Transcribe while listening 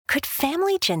Could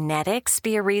family genetics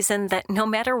be a reason that no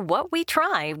matter what we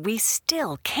try, we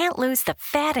still can't lose the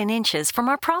fat and inches from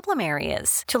our problem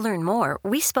areas? To learn more,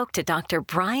 we spoke to Dr.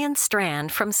 Brian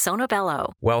Strand from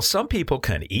Sonobello. While some people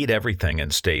can eat everything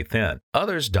and stay thin,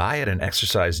 others diet and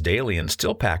exercise daily and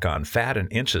still pack on fat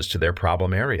and inches to their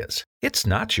problem areas. It's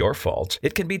not your fault.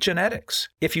 It can be genetics.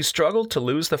 If you struggle to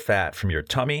lose the fat from your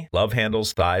tummy, love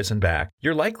handles, thighs, and back,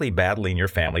 you're likely battling your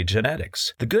family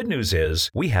genetics. The good news is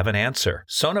we have an answer.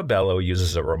 Sonobello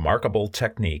uses a remarkable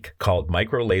technique called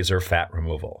micro-laser fat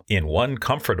removal. In one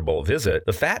comfortable visit,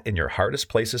 the fat in your hardest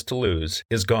places to lose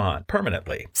is gone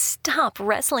permanently. Stop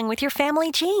wrestling with your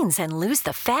family genes and lose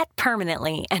the fat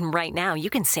permanently. And right now,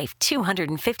 you can save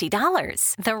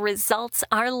 $250. The results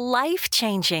are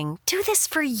life-changing. Do this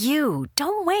for you.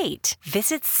 Don't wait.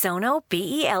 Visit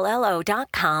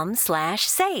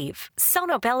sonobello.com/save.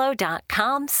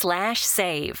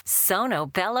 sonobello.com/save.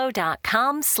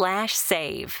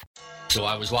 sonobello.com/save. So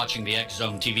I was watching the X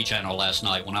Zone TV channel last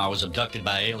night when I was abducted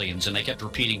by aliens, and they kept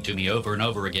repeating to me over and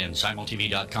over again,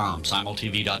 simultv.com,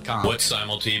 simultv.com. What's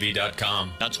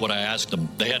simultv.com? That's what I asked them.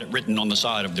 They had it written on the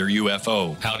side of their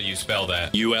UFO. How do you spell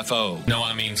that? UFO. No,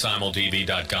 I mean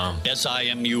simultv.com.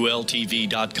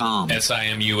 simultv.com.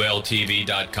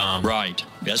 simultv.com. Right.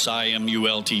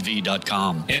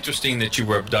 simultv.com. Interesting that you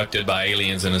were abducted by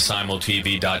aliens in a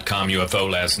simultv.com UFO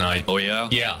last night. Oh, yeah?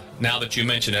 Yeah. Now that you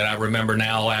mention it, I remember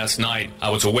now last night I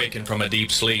was awakened from a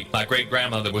deep sleep. My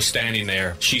great-grandmother was standing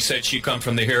there. She said she'd come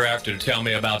from the hereafter to tell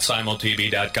me about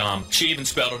simultv.com. She even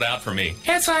spelled it out for me.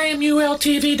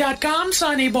 simultv.com,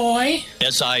 sonny boy.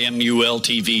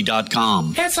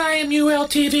 simultv.com.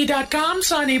 simultv.com,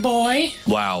 sonny boy.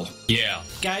 Wow. Yeah.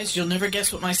 Guys, you'll never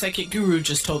guess what my psychic guru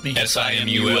just told me.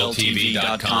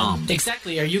 simultv.com.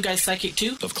 Exactly. Are you guys psychic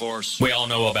too? Of course. We all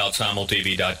know about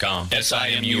simultv.com.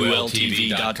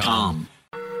 simultv.com.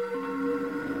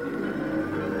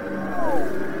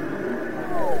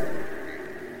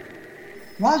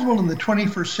 Roswell in the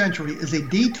 21st century is a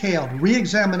detailed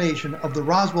re-examination of the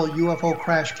Roswell UFO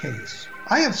crash case.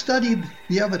 I have studied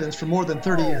the evidence for more than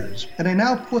 30 years, and I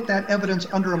now put that evidence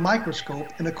under a microscope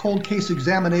in a cold case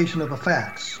examination of the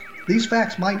facts. These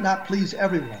facts might not please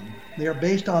everyone. They are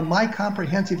based on my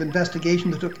comprehensive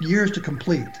investigation that took years to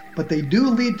complete, but they do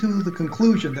lead to the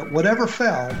conclusion that whatever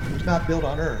fell was not built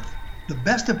on Earth. The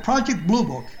best of Project Blue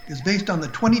Book is based on the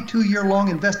 22-year-long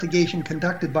investigation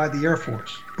conducted by the Air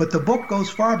Force. But the book goes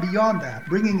far beyond that,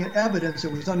 bringing in evidence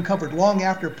that was uncovered long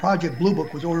after Project Blue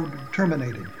Book was ordered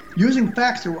terminated. Using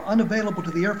facts that were unavailable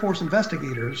to the Air Force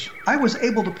investigators, I was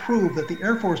able to prove that the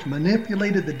Air Force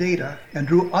manipulated the data and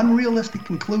drew unrealistic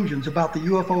conclusions about the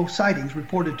UFO sightings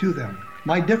reported to them.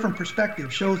 My different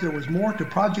perspective shows there was more to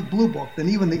Project Blue Book than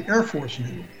even the Air Force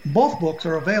knew. Both books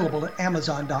are available at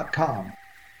Amazon.com.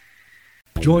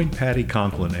 Join Patty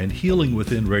Conklin and Healing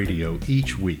Within Radio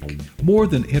each week. More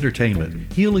than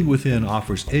entertainment, Healing Within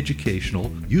offers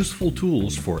educational, useful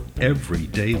tools for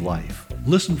everyday life.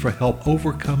 Listen for help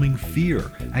overcoming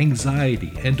fear,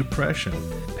 anxiety, and depression.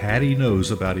 Patty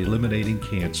knows about eliminating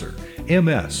cancer,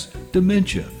 MS,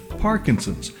 dementia,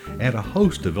 Parkinson's, and a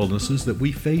host of illnesses that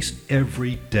we face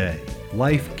every day.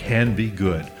 Life can be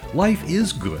good. Life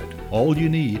is good. All you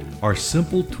need are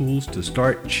simple tools to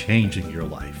start changing your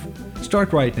life.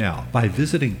 Start right now by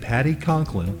visiting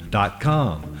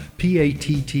pattyconklin.com,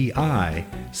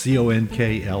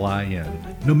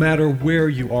 PATTICONKLIN. No matter where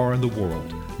you are in the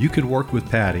world, you can work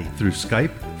with Patty through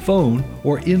Skype, phone,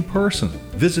 or in person,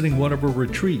 visiting one of her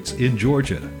retreats in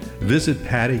Georgia. Visit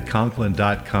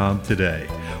pattyconklin.com today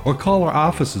or call our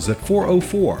offices at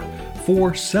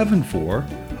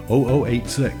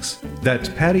 404-474-0086. That's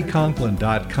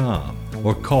pattyconklin.com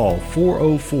or call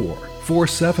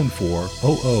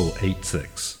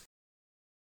 404-474-0086.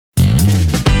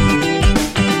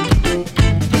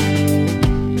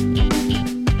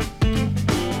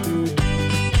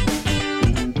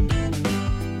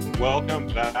 Welcome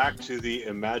back to the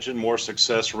Imagine More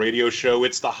Success radio show.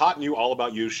 It's the hot new All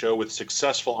About You show with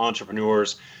successful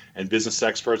entrepreneurs and business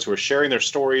experts who are sharing their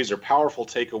stories, their powerful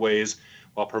takeaways,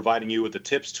 while providing you with the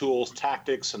tips, tools,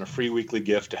 tactics, and a free weekly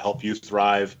gift to help you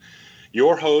thrive.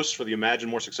 Your hosts for the Imagine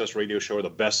More Success radio show are the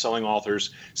best-selling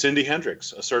authors, Cindy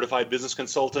Hendricks, a certified business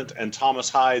consultant, and Thomas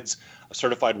Hides, a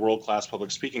certified world-class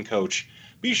public speaking coach.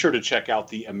 Be sure to check out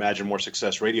the Imagine More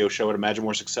Success radio show at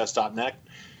imaginemoresuccess.net,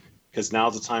 because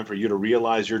now's the time for you to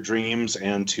realize your dreams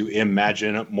and to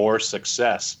imagine more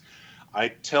success. I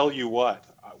tell you what,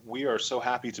 we are so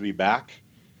happy to be back.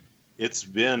 It's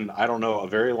been, I don't know, a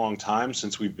very long time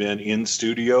since we've been in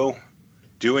studio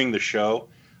doing the show.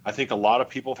 I think a lot of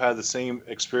people have had the same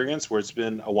experience where it's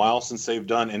been a while since they've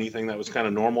done anything that was kind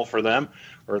of normal for them,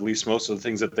 or at least most of the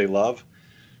things that they love.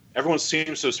 Everyone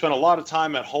seems to have spent a lot of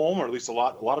time at home, or at least a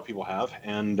lot of people have.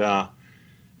 And,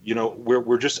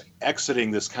 we're just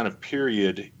exiting this kind of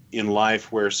period in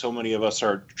life where so many of us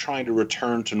are trying to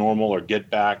return to normal or get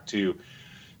back to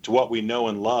what we know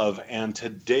and love. And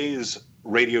today's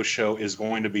radio show is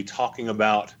going to be talking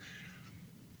about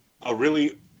a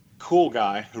really cool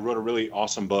guy who wrote a really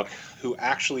awesome book, who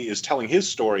actually is telling his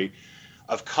story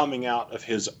of coming out of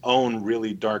his own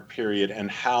really dark period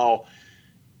and how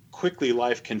quickly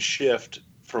life can shift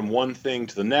from one thing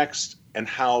to the next, and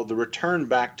how the return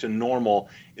back to normal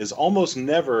is almost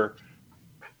never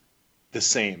the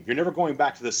same. You're never going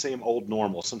back to the same old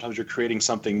normal. Sometimes you're creating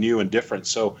something new and different.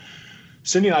 So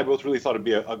Cindy and I both really thought it'd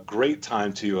be a great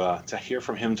time to hear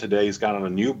from him today. He's got on a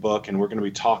new book, and we're going to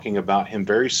be talking about him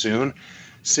very soon.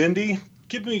 Cindy,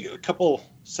 give me a couple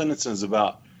sentences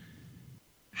about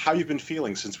how you've been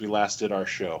feeling since we last did our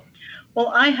show. Well,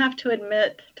 I have to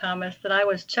admit, Thomas, that I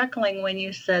was chuckling when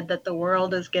you said that the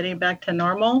world is getting back to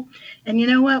normal. And you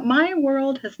know what? My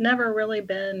world has never really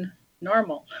been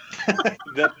normal.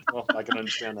 I can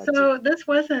understand that. So this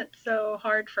wasn't so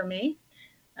hard for me.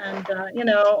 And,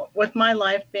 with my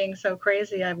life being so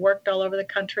crazy, I've worked all over the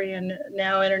country and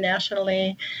now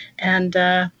internationally, and,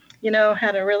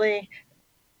 had a really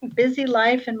busy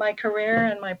life in my career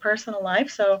and my personal life.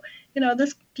 So,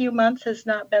 this few months has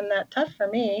not been that tough for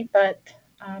me. But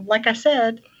like I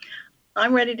said,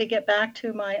 I'm ready to get back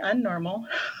to my unnormal.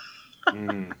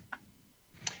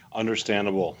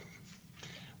 Understandable.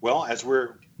 Well, as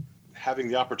we're having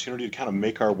the opportunity to kind of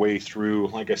make our way through,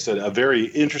 like I said, a very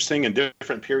interesting and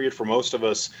different period for most of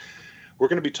us, we're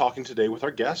going to be talking today with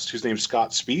our guest, whose name is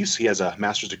Scott Spiess. He has a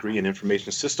master's degree in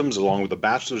information systems, along with a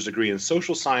bachelor's degree in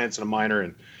social science and a minor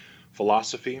in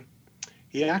philosophy.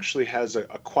 He actually has a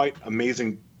quite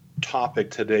amazing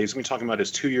topic today. He's going to be talking about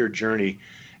his 2-year journey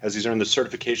as he's earned the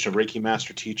certification of Reiki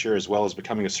Master Teacher, as well as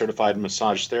becoming a certified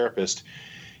massage therapist.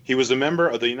 He was a member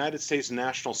of the United States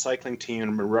national cycling team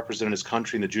and represented his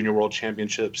country in the Junior World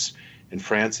Championships in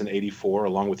France in '84,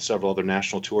 along with several other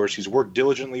national tours. He's worked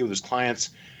diligently with his clients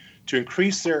to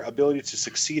increase their ability to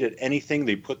succeed at anything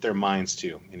they put their minds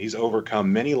to. And he's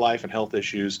overcome many life and health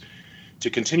issues to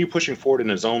continue pushing forward in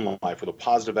his own life with a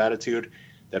positive attitude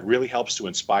that really helps to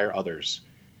inspire others.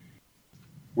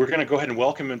 We're going to go ahead and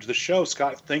welcome him to the show.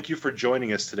 Scott, thank you for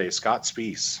joining us today. Scott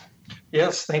Spiess.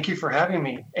 Yes, thank you for having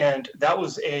me. And that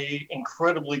was a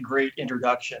incredibly great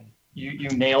introduction. You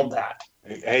nailed that.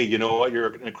 Hey, you know what?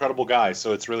 You're an incredible guy,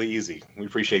 so it's really easy. We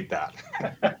appreciate that.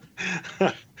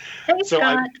 Hey,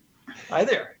 Scott. Hi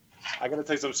there. I got to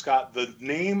tell you something, Scott. The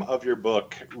name of your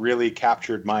book really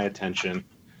captured my attention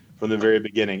from the very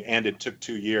beginning, and it took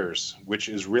 2 years, which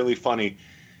is really funny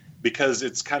because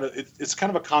it's kind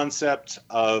of a concept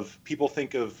of people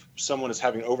think of someone as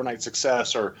having overnight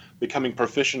success or becoming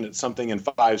proficient at something in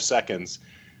 5 seconds.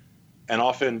 And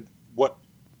often what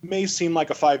may seem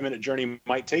like a 5-minute journey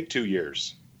might take 2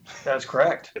 years. That's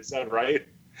correct. Is that right?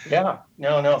 Yeah.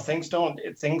 No, things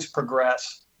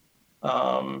progress.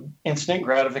 Instant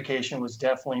gratification was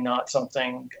definitely not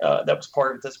something that was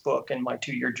part of this book in my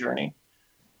 2-year journey.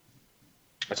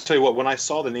 I tell you what, when I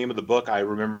saw the name of the book, I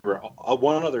remember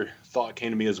one other thought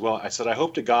came to me as well. I said, I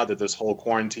hope to God that this whole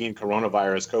quarantine,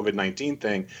 coronavirus, COVID-19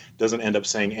 thing doesn't end up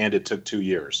saying, and it took 2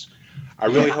 years. I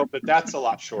really hope that that's a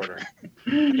lot shorter.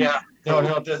 Yeah, no,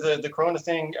 the corona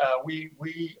thing,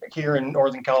 we here in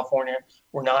Northern California,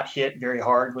 we're not hit very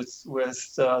hard with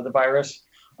the virus.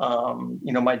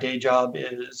 My day job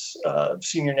is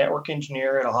senior network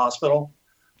engineer at a hospital.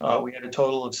 We had a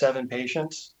total of 7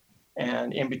 patients.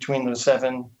 And in between those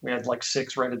 7, we had like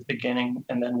 6 right at the beginning,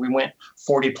 and then we went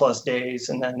 40 plus days,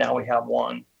 and then now we have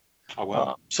 1. Oh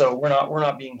wow! So we're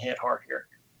not being hit hard here.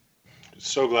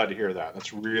 So glad to hear that.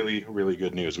 That's really, really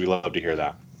good news. We love to hear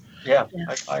that. Yeah.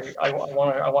 I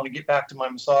want to get back to my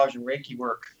massage and Reiki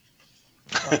work.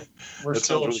 We're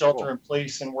still in shelter in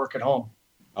place and work at home.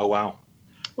 Oh wow!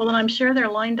 Well, and I'm sure they're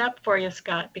lined up for you,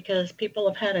 Scott, because people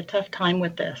have had a tough time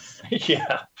with this.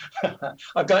 Yeah,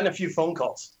 I've gotten a few phone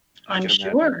calls. I'm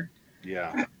sure.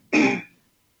 Yeah.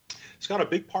 Scott, a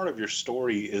big part of your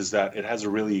story is that it has a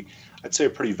really, I'd say, a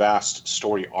pretty vast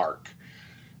story arc.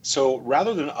 So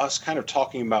rather than us kind of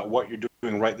talking about what you're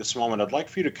doing right this moment, I'd like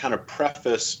for you to kind of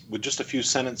preface with just a few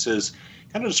sentences,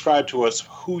 kind of describe to us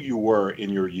who you were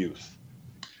in your youth.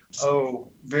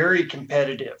 Oh, very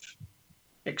competitive,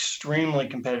 extremely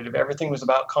competitive. Everything was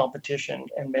about competition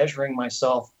and measuring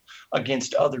myself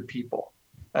against other people.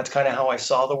 That's kind of how I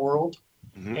saw the world.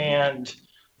 Mm-hmm. And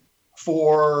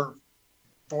for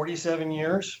 47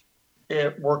 years,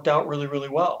 it worked out really, really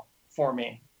well for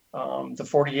me. The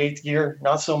 48th year,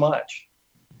 not so much.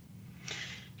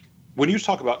 When you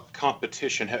talk about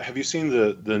competition, have you seen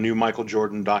the new Michael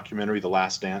Jordan documentary, The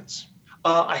Last Dance?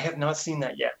 I have not seen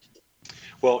that yet.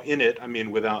 Well, in it, I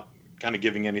mean, without kind of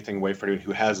giving anything away for anyone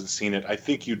who hasn't seen it, I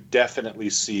think you definitely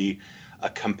see a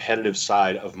competitive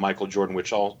side of Michael Jordan,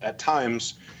 which at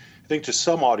times, I think to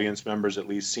some audience members at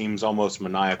least, seems almost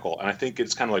maniacal. And I think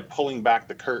it's kind of like pulling back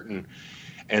the curtain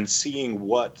and seeing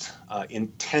what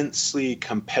intensely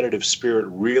competitive spirit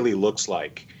really looks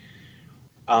like.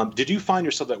 Did you find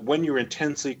yourself that when you were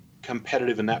intensely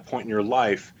competitive in that point in your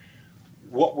life,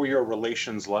 what were your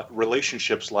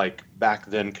relationships like back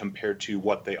then compared to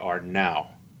what they are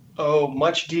now? Oh,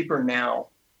 much deeper now.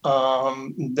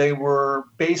 They were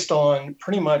based on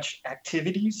pretty much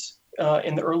activities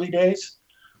in the early days.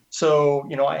 So,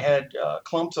 I had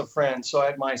clumps of friends. So I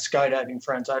had my skydiving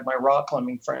friends, I had my rock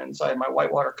climbing friends, I had my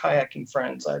whitewater kayaking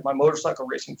friends, I had my motorcycle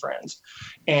racing friends.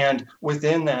 And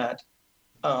within that,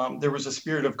 there was a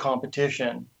spirit of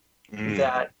competition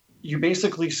that you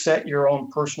basically set your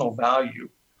own personal value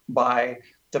by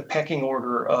the pecking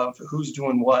order of who's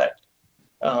doing what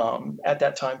at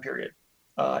that time period.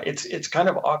 It's kind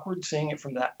of awkward seeing it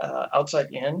from the outside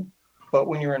in, but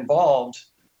when you're involved,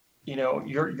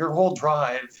 your whole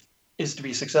drive is to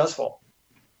be successful.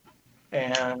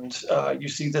 And you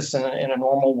see this in a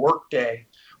normal work day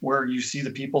where you see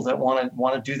the people that want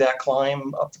to do that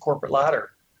climb up the corporate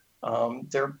ladder.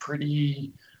 They're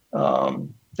pretty,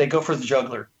 they go for the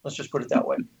juggler. Let's just put it that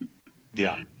way.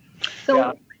 Yeah.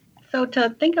 So to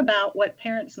think about what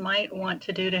parents might want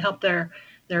to do to help their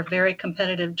very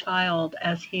competitive child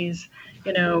as he's,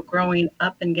 growing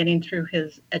up and getting through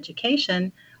his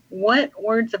education, what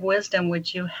words of wisdom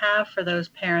would you have for those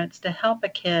parents to help a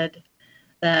kid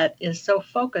that is so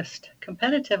focused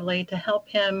competitively, to help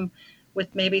him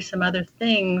with maybe some other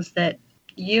things that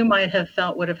you might have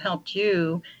felt would have helped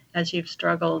you as you've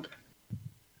struggled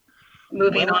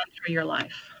moving on through your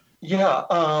life? Yeah.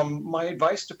 My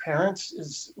advice to parents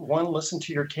is, one, listen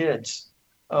to your kids.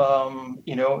 A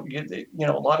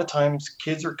lot of times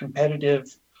kids are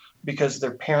competitive because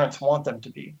their parents want them to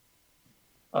be.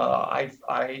 I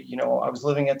was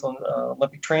living at the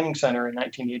Olympic Training Center in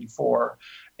 1984,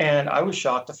 and I was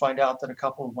shocked to find out that a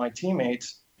couple of my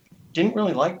teammates didn't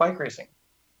really like bike racing.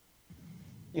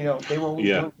 They were only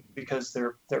doing it because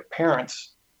their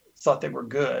parents thought they were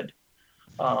good.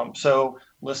 So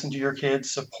listen to your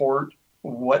kids, support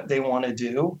what they want to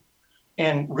do,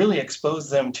 and really expose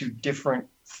them to different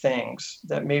things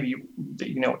that maybe,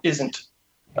 isn't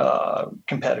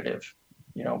competitive.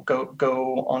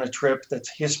 Go on a trip that's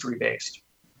history based.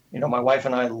 My wife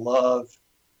and I love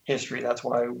history. That's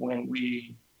why when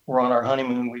we were on our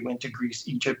honeymoon, we went to Greece,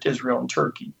 Egypt, Israel, and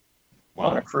Turkey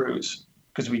on a cruise,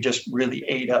 because we just really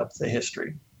ate up the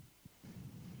history.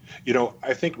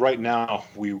 I think right now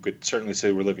we could certainly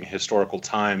say we're living in historical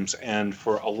times. And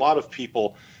for a lot of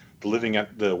people,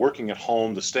 the working at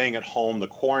home, the staying at home, the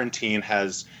quarantine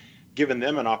has given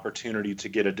them an opportunity to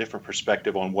get a different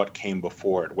perspective on what came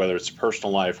before it, whether it's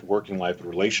personal life, working life,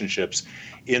 relationships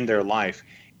in their life.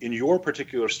 In your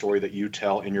particular story that you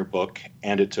tell in your book,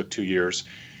 and it took 2 years,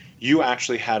 you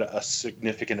actually had a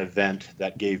significant event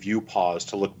that gave you pause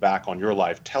to look back on your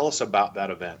life. Tell us about that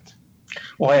event.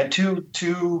 Well, I had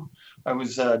I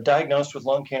was diagnosed with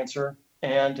lung cancer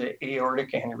and an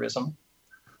aortic aneurysm.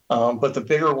 But the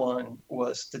bigger one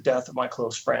was the death of my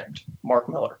close friend, Mark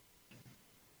Miller.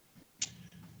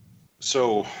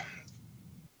 So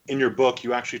in your book,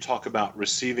 you actually talk about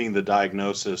receiving the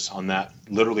diagnosis on that,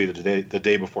 literally the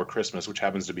day before Christmas, which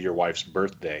happens to be your wife's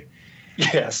birthday.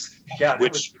 Yes. Yeah.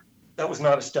 That was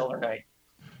not a stellar night.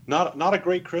 Not a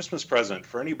great Christmas present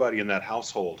for anybody in that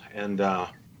household. And,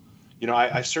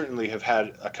 I certainly have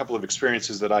had a couple of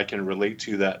experiences that I can relate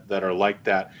to that are like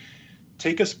that.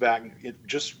 Take us back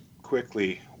just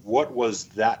quickly. What was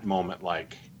that moment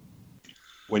like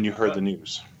when you heard the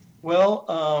news?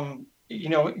 Well,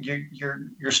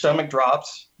 your stomach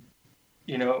drops.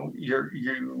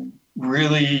 You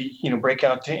really break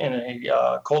out in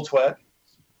a cold sweat.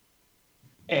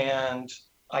 And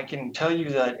I can tell you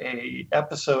that a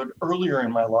episode earlier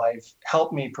in my life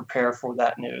helped me prepare for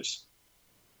that news.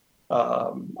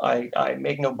 I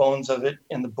make no bones of it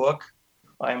in the book.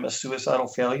 I am a suicidal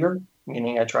failure,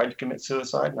 meaning I tried to commit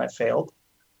suicide and I failed.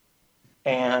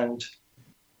 And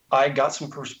I got some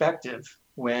perspective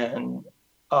when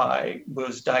I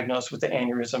was diagnosed with the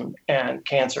aneurysm and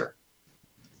cancer.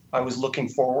 I was looking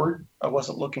forward. I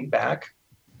wasn't looking back.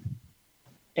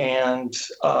 And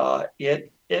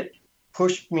it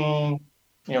pushed me,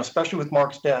 especially with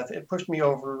Mark's death, it pushed me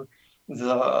over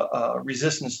the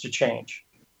resistance to change.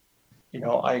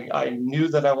 I knew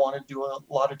that I wanted to do a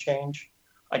lot of change.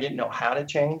 I didn't know how to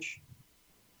change.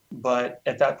 But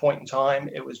at that point in time,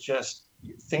 it was just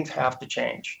things have to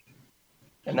change.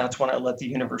 And that's when I let the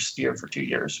universe steer for 2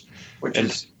 years, which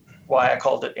is why I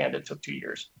called it And It Took 2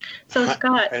 Years. So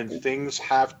Scott, and things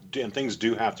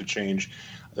do have to change.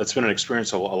 That's been an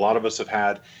experience a lot of us have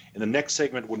had. In the next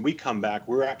segment, when we come back,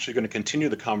 we're actually going to continue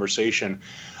the conversation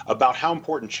about how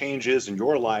important change is in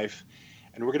your life.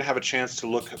 And we're going to have a chance to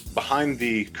look behind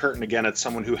the curtain again at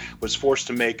someone who was forced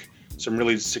to make some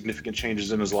really significant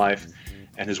changes in his life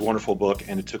and his wonderful book,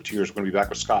 And It Took 2 Years. We're going to be back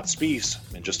with Scott Spiess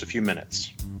in just a few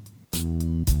minutes.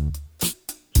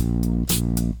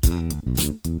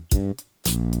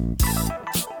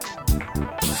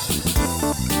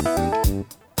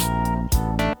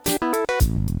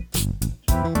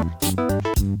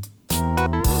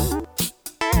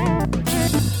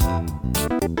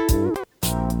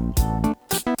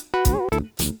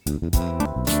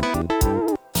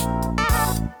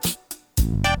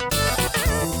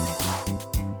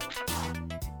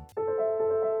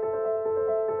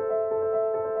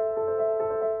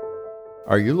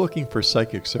 Are you looking for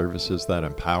psychic services that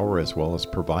empower as well as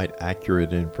provide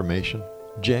accurate information?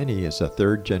 Jenny is a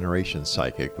third-generation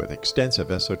psychic with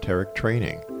extensive esoteric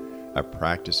training. A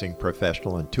practicing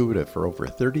professional intuitive for over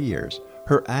 30 years,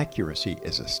 her accuracy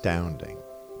is astounding.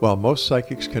 While most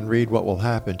psychics can read what will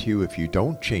happen to you if you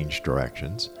don't change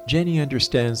directions, Jenny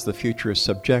understands the future is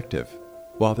subjective.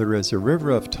 While there is a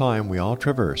river of time we all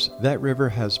traverse, that river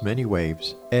has many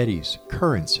waves, eddies,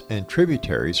 currents, and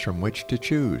tributaries from which to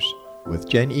choose. With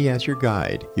Jenny as your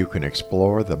guide, you can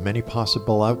explore the many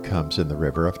possible outcomes in the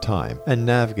river of time and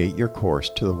navigate your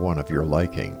course to the one of your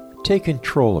liking. Take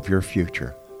control of your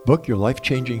future. Book your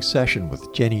life-changing session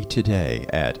with Jenny today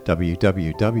at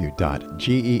www.gen-e.net.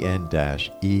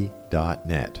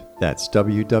 That's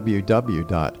www.gen-e.net.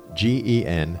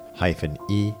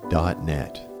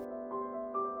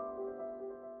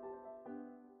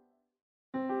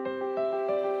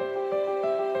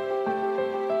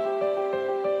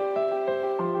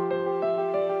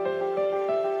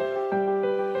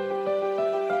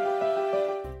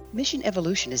 Mission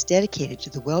Evolution is dedicated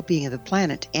to the well-being of the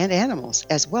planet and animals,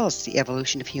 as well as the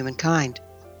evolution of humankind.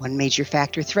 One major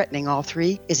factor threatening all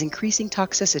three is increasing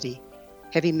toxicity.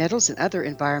 Heavy metals and other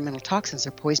environmental toxins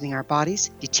are poisoning our bodies,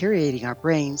 deteriorating our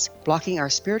brains, blocking our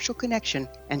spiritual connection,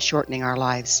 and shortening our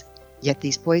lives. Yet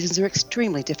these poisons are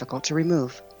extremely difficult to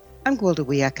remove. I'm Gwilda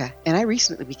Wiyaka, and I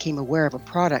recently became aware of a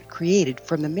product created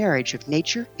from the marriage of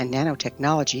nature and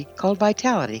nanotechnology called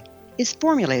Vitality. It's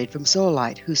formulated from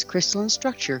zoolite, whose crystalline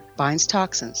structure binds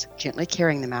toxins, gently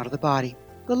carrying them out of the body.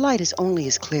 The light is only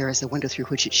as clear as the window through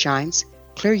which it shines.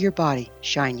 Clear your body,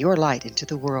 shine your light into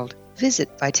the world.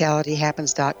 Visit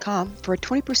vitalityhappens.com for a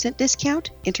 20%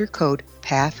 discount. Enter code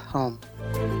PATHHOME.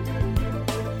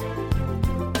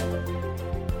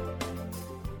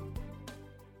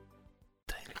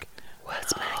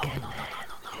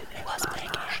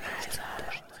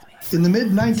 In the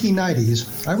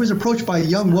mid-1990s, I was approached by a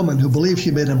young woman who believed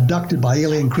she'd been abducted by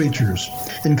alien creatures.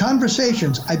 In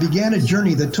conversations, I began a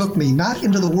journey that took me not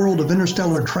into the world of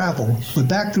interstellar travel, but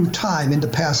back through time into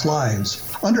past lives.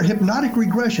 Under hypnotic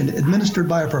regression administered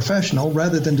by a professional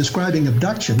rather than describing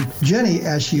abduction, Jenny,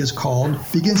 as she is called,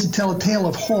 begins to tell a tale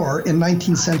of horror in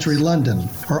 19th century London.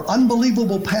 Her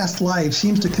unbelievable past life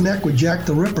seems to connect with Jack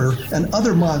the Ripper and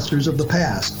other monsters of the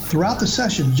past. Throughout the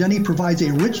session, Jenny provides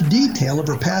a rich detail of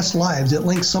her past lives that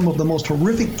links some of the most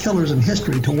horrific killers in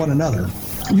history to one another.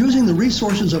 Using the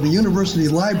resources of a university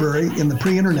library in the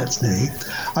pre-internet's day,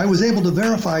 I was able to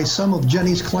verify some of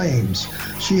Jenny's claims.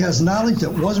 She has knowledge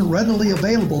that wasn't readily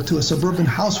available to a suburban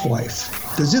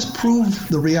housewife. Does this prove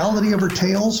the reality of her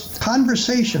tales?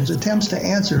 Conversations attempts to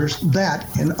answer that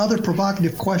and other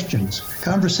provocative questions.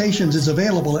 Conversations is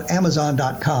available at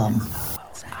Amazon.com.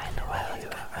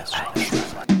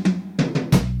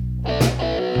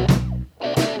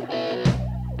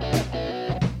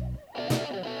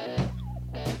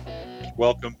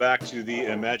 Welcome back to the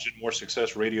Imagine More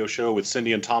Success radio show with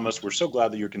Cindy and Thomas. We're so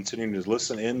glad that you're continuing to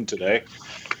listen in today.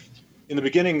 In the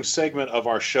beginning segment of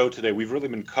our show today, we've really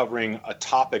been covering a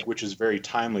topic which is very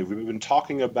timely. We've been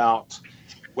talking about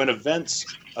when events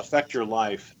affect your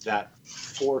life that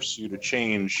force you to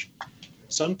change.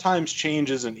 Sometimes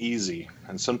change isn't easy,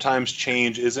 and sometimes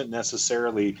change isn't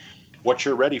necessarily what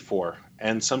you're ready for,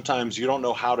 and sometimes you don't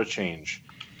know how to change.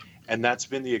 And that's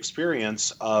been the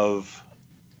experience of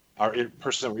our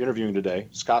person that we're interviewing today,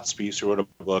 Scott Spiess, who wrote a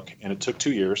book, and it took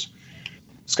 2 years.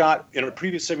 Scott, in a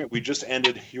previous segment we just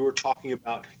ended, you were talking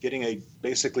about getting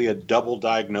basically a double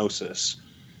diagnosis.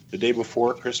 the day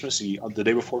before Christmas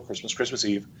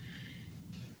Eve,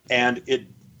 and it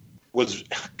was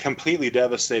completely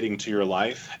devastating to your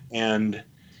life. And,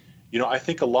 I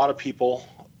think a lot of people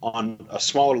on a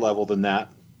smaller level than that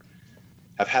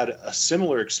have had a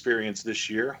similar experience this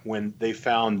year when they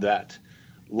found that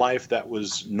life that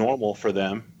was normal for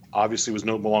them obviously was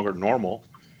no longer normal.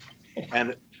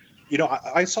 And,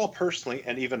 I saw personally,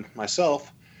 and even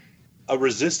myself, a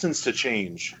resistance to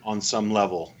change on some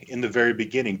level in the very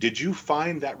beginning. Did you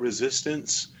find that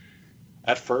resistance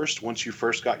at first, once you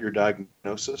first got your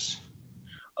diagnosis?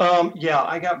 Yeah,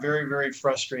 I got very, very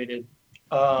frustrated.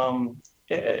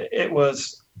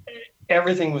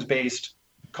 Everything was based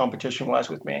competition-wise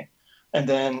with me. And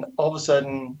then all of a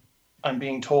sudden, I'm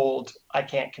being told I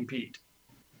can't compete.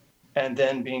 And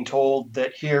then being told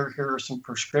that here are some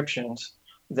prescriptions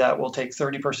that will take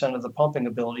 30% of the pumping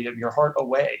ability of your heart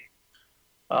away.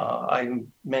 I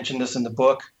mentioned this in the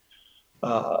book.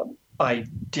 I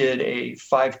did a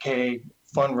 5K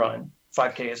fun run.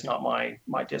 5K is not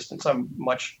my distance. I'm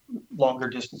much longer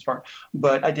distance runner.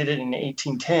 But I did it in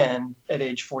 1810 at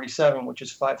age 47, which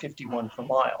is 5:51 per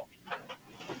mile.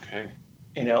 Okay.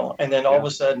 And then all of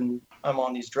a sudden I'm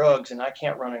on these drugs and I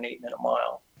can't run an 8-minute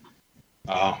mile.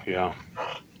 Oh, yeah.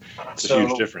 It's a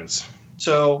huge difference.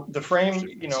 So the frame,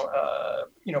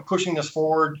 pushing this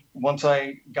forward, once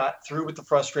I got through with the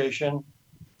frustration,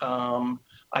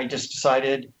 I just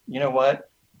decided, you know what?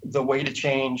 The way to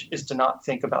change is to not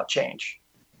think about change.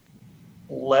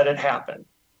 Let it happen.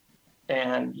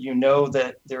 And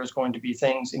that there's going to be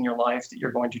things in your life that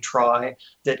you're going to try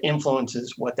that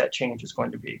influences what that change is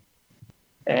going to be.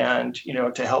 And,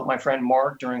 to help my friend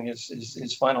Mark during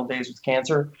his final days with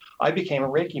cancer, I became a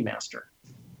Reiki master,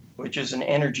 which is an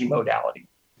energy modality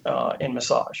in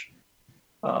massage.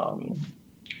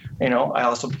 I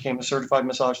also became a certified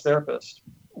massage therapist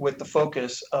with the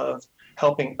focus of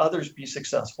helping others be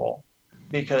successful,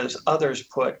 because others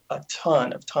put a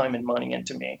ton of time and money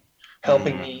into me,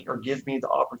 helping me or give me the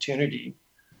opportunity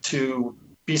to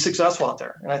be successful out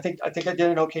there. And I think I did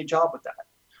an okay job with that.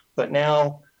 But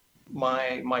now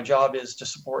my job is to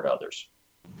support others.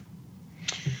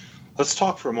 Let's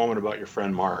talk for a moment about your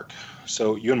friend Mark.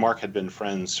 So you and Mark had been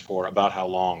friends for about how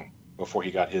long before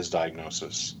he got his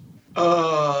diagnosis?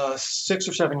 6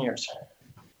 or 7 years.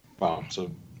 Wow, so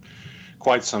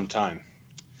quite some time.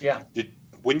 Yeah.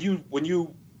 When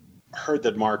you heard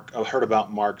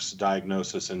about Mark's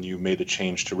diagnosis and you made the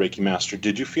change to Reiki Master,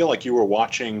 did you feel like you were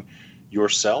watching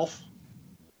yourself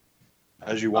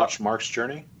as you watched Mark's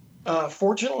journey?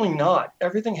 Fortunately not.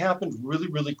 Everything happened really,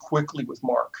 really quickly with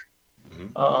Mark.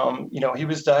 Mm-hmm. He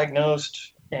was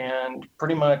diagnosed, and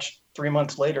pretty much 3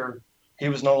 months later, he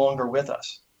was no longer with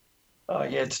us.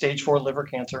 He had stage 4 liver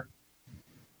cancer,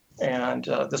 and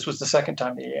this was the second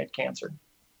time that he had cancer.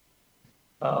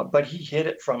 But he hid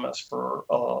it from us for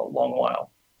a long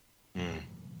while,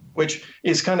 which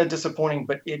is kind of disappointing,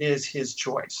 but it is his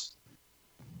choice.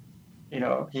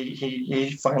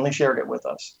 He finally shared it with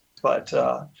us, but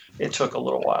it took a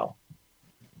little while.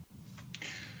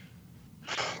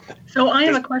 So I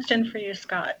have a question for you,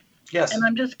 Scott. Yes. And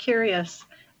I'm just curious,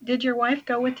 did your wife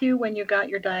go with you when you got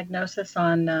your diagnosis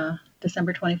on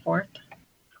December 24th?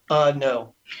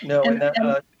 No.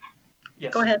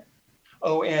 Yes. Go ahead.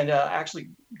 Oh, and actually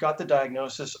got the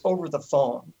diagnosis over the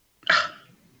phone.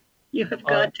 You have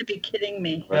got to be kidding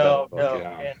me. No.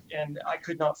 Yeah. And I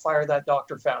could not fire that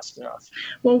doctor fast enough.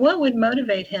 Well, what would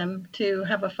motivate him to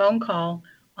have a phone call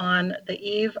on the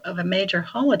eve of a major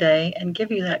holiday and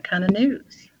give you that kind of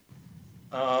news?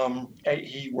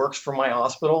 He works for my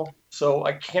hospital, so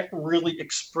I can't really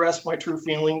express my true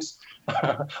feelings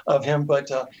of him, but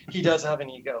he does have an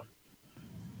ego.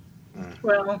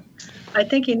 Well, I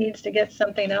think he needs to get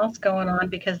something else going on,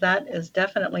 because that is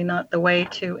definitely not the way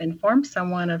to inform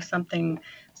someone of something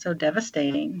so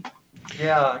devastating.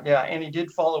 Yeah, and he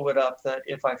did follow it up that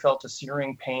if I felt a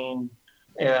searing pain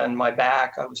in my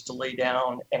back, I was to lay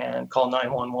down and call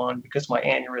 911 because my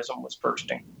aneurysm was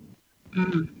bursting.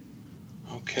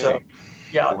 Okay. So,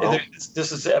 yeah, well,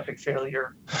 this is an epic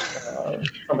failure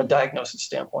from a diagnosis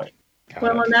standpoint.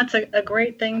 Well, and that's a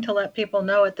great thing to let people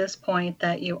know at this point,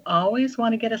 that you always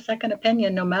want to get a second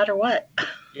opinion no matter what.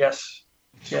 Yes.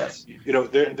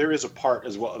 There is a part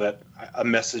as well, that a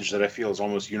message that I feel is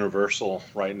almost universal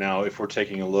right now. If we're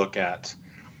taking a look at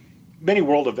many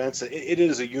world events, it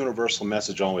is a universal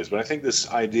message always. But I think this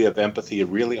idea of empathy,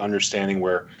 of really understanding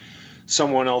where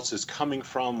someone else is coming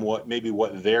from, what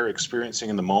they're experiencing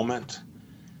in the moment,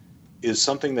 is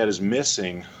something that is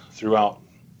missing throughout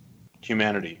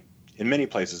humanity in many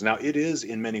places. Now, it is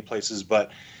in many places,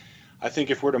 but I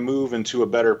think if we're to move into a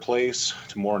better place,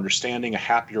 to more understanding, a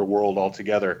happier world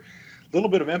altogether, a little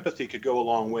bit of empathy could go a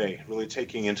long way, really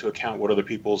taking into account what other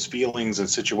people's feelings and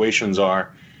situations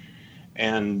are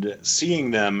and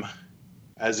seeing them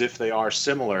as if they are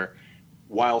similar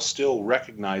while still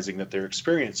recognizing that their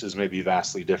experiences may be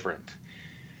vastly different.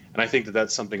 And I think that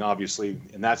that's something, obviously,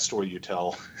 in that story you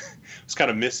tell, was kind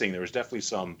of missing. There was definitely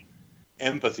some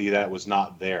empathy that was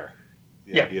not there.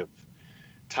 The idea of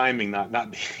timing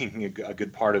not being a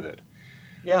good part of it.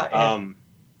 Yeah.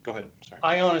 Go ahead. Sorry.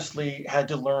 I honestly had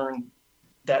to learn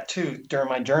that too during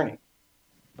my journey.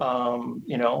 I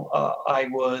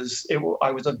was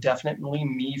a definitely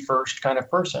me first kind of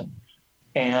person.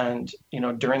 And,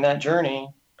 during that journey,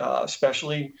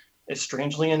 especially,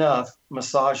 strangely enough,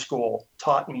 massage school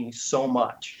taught me so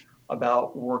much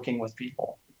about working with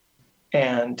people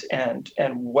and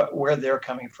where they're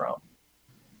coming from,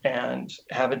 and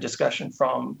have a discussion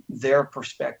from their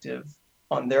perspective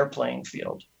on their playing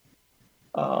field,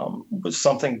 was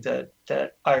something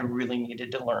that I really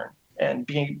needed to learn, and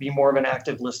be more of an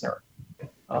active listener,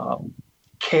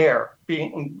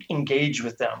 engage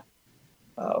with them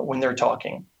when they're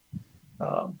talking,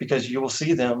 because you will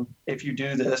see them, if you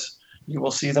do this, you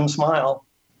will see them smile.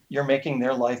 You're making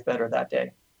their life better that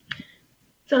day.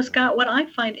 So, Scott, what I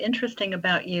find interesting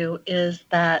about you is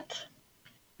that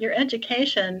your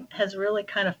education has really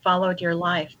kind of followed your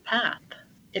life path,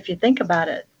 if you think about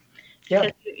it.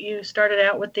 Yeah. You started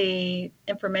out with the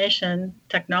information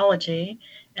technology,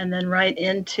 and then right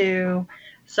into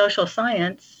social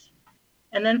science,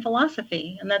 and then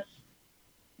philosophy. And that's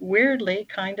weirdly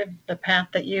kind of the path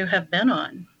that you have been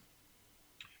on.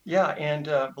 Yeah, and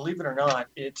believe it or not,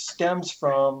 it stems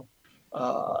from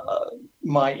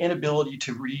my inability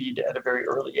to read at a very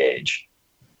early age.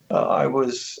 I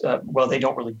was, they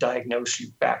don't really diagnose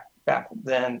you back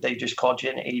then. They just called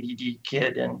you an ADD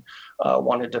kid and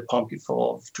wanted to pump you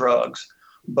full of drugs.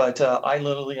 But I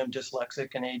literally am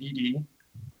dyslexic and ADD,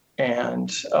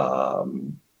 and,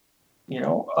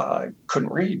 I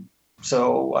couldn't read.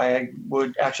 So I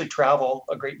would actually travel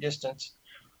a great distance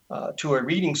to a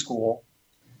reading school.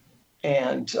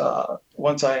 And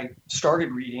once I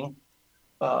started reading,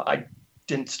 I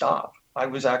didn't stop. I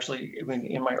was actually,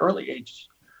 in my early age,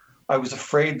 I was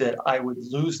afraid that I would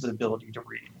lose the ability to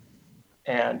read.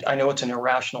 And I know it's an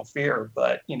irrational fear,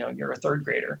 but, you're a third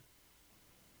grader.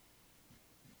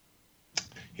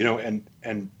 And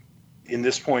in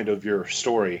this point of your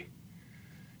story,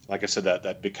 like I said,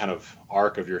 that big kind of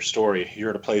arc of your story, you're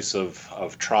at a place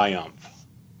of triumph,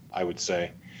 I would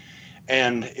say.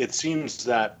 And it seems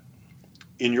that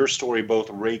in your story, both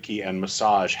Reiki and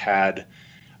massage had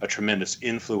a tremendous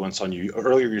influence on you.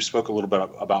 Earlier, you spoke a little bit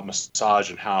about massage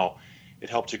and how it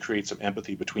helped to create some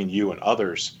empathy between you and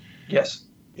others. Yes.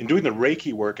 In doing the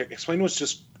Reiki work, explain to us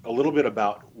just a little bit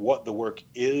about what the work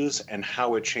is and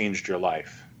how it changed your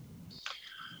life.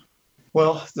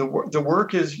 Well, the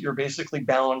work is you're basically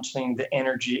balancing the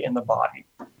energy in the body.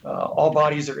 All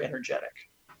bodies are energetic.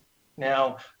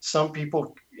 Now, some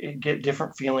people get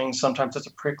different feelings. Sometimes it's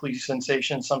a prickly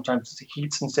sensation. Sometimes it's a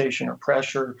heat sensation or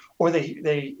pressure, or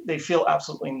they feel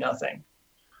absolutely nothing.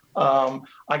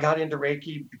 I got into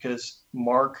Reiki because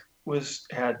Mark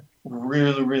had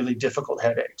really, really difficult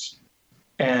headaches.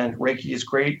 And Reiki is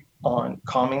great on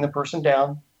calming the person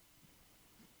down,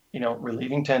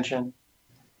 relieving tension,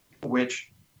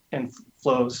 which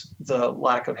inflows the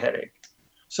lack of headache.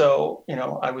 So,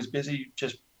 I was busy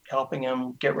just helping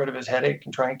him get rid of his headache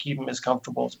and try and keep him as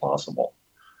comfortable as possible.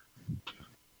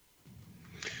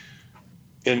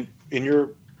 In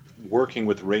your working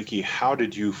with Reiki, how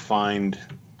did your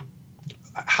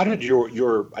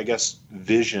I guess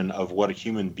vision of what a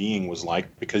human being was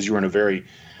like, because you were in a very,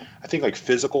 I think, like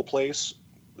physical place,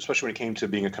 especially when it came to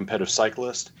being a competitive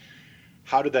cyclist,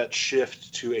 how did that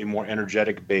shift to a more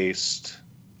energetic based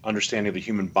understanding of the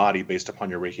human body based upon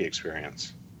your Reiki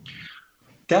experience?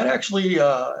 That actually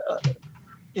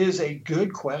is a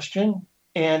good question.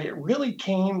 And it really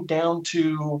came down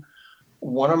to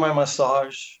one of my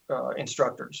massage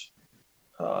instructors,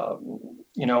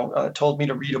 told me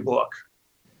to read a book.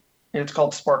 It's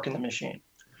called Spark in the Machine.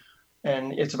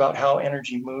 And it's about how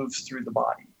energy moves through the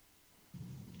body.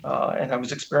 And I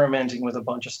was experimenting with a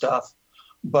bunch of stuff.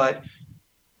 But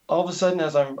all of a sudden,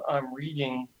 as I'm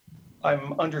reading,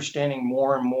 I'm understanding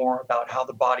more and more about how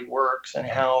the body works and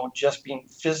how just being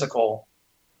physical,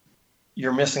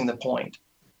 you're missing the point.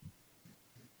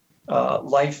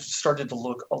 Life started to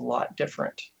look a lot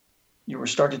different. You were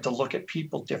starting to look at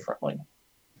people differently.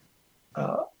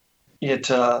 It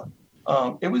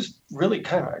was really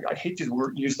kind of, I hate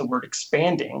to use the word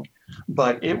expanding,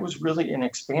 but it was really an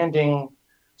expanding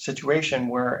situation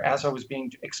where, as I was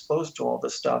being exposed to all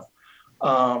this stuff,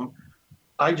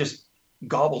 I just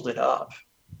gobbled it up.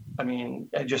 I mean,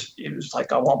 it was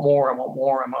like, I want more, I want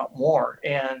more, I want more.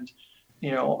 And,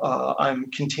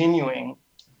 I'm continuing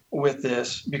with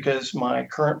this because my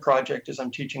current project is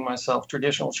I'm teaching myself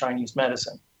traditional Chinese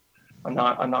medicine. I'm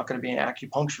not going to be an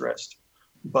acupuncturist,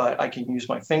 but I can use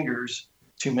my fingers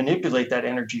to manipulate that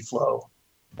energy flow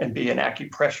and be an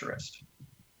acupressurist.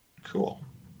 Cool.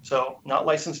 So, not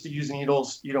licensed to use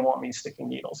needles. You don't want me sticking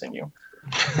needles in you.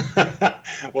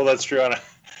 Well, that's true.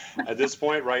 At this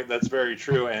point, right, that's very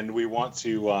true. And we want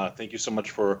to thank you so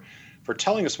much for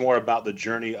telling us more about the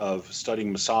journey of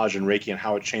studying massage and Reiki and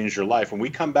how it changed your life. When we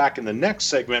come back in the next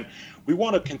segment, we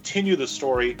want to continue the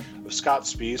story of Scott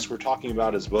Spiess. We're talking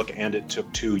about his book, And It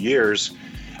Took 2 Years.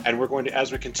 And we're going to,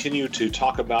 as we continue to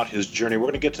talk about his journey, we're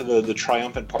going to get to the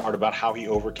triumphant part about how he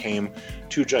overcame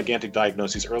 2 gigantic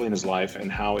diagnoses early in his life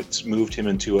and how it's moved him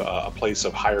into a place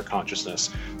of higher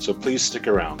consciousness. So please stick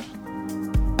around.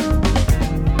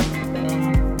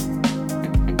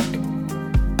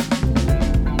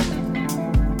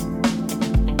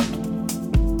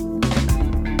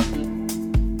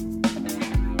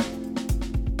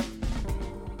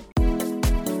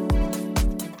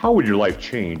 How would your life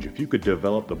change if you could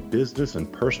develop the business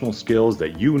and personal skills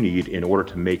that you need in order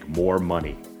to make more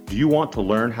money? Do you want to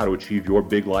learn how to achieve your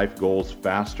big life goals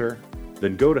faster?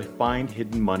 Then go to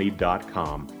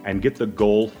findhiddenmoney.com and get the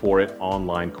Goal for It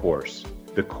online course.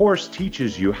 The course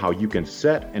teaches you how you can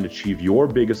set and achieve your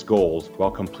biggest goals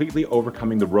while completely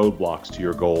overcoming the roadblocks to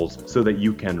your goals so that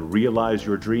you can realize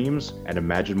your dreams and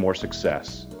imagine more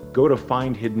success. Go to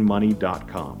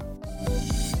findhiddenmoney.com.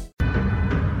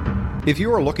 If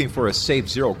you are looking for a safe,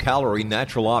 zero-calorie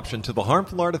natural option to the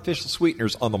harmful artificial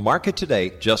sweeteners on the market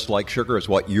today, Just Like Sugar is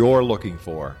what you're looking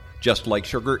for. Just Like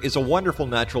Sugar is a wonderful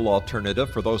natural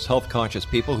alternative for those health-conscious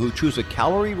people who choose a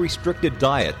calorie-restricted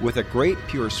diet with a great,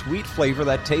 pure, sweet flavor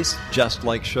that tastes just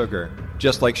like sugar.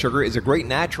 Just Like Sugar is a great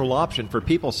natural option for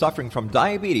people suffering from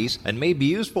diabetes and may be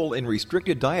useful in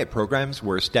restricted diet programs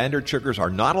where standard sugars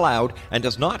are not allowed and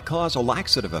does not cause a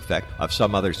laxative effect of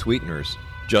some other sweeteners.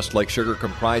 Just Like Sugar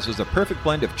comprises a perfect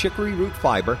blend of chicory root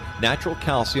fiber, natural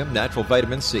calcium, natural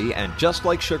vitamin C, and Just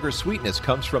Like Sugar's sweetness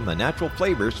comes from the natural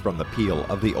flavors from the peel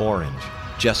of the orange.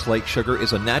 Just Like Sugar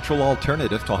is a natural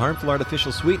alternative to harmful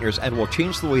artificial sweeteners and will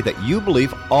change the way that you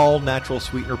believe all natural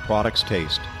sweetener products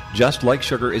taste. Just Like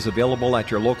Sugar is available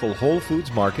at your local Whole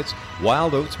Foods markets,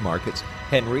 Wild Oats markets,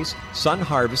 Henry's, Sun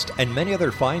Harvest, and many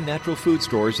other fine natural food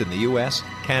stores in the U.S.,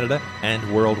 Canada,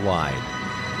 and worldwide.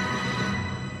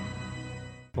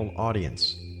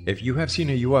 Audience. If you have seen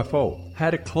a UFO,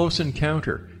 had a close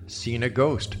encounter, seen a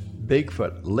ghost,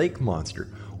 Bigfoot, lake monster,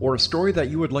 or a story that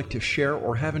you would like to share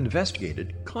or have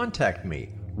investigated, contact me,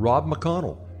 Rob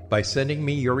McConnell, by sending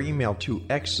me your email to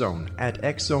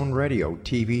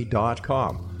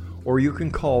xzone@xzoneradiotv.com, or you can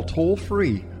call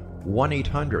toll-free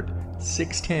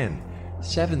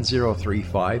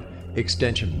 1-800-610-7035,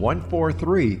 extension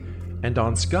 143, and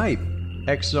on Skype,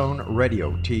 X-Zone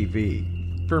Radio TV.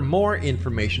 For more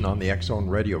information on the X-Zone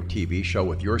Radio TV show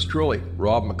with yours truly,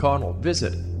 Rob McConnell,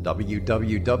 visit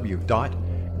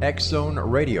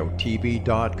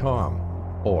www.xzoneradiotv.com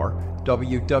or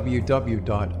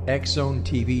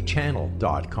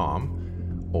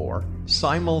www.xzonetvchannel.com or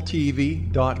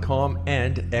simultv.com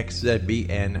and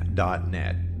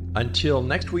xzbn.net. Until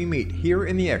next we meet here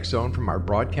in the X-Zone from our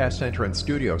broadcast center and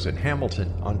studios in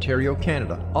Hamilton, Ontario,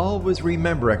 Canada, always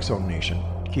remember, X-Zone Nation,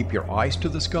 keep your eyes to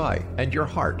the sky and your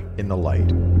heart in the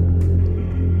light.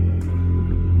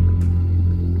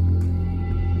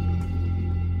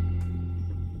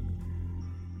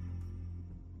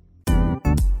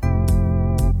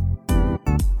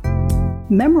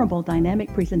 Memorable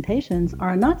dynamic presentations are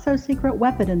a not-so-secret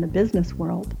weapon in the business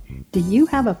world. Do you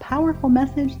have a powerful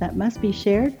message that must be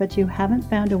shared, but you haven't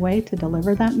found a way to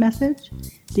deliver that message?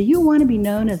 Do you want to be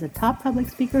known as a top public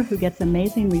speaker who gets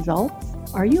amazing results?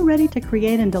 Are you ready to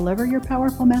create and deliver your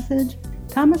powerful message?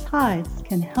 Thomas Hides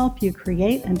can help you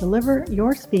create and deliver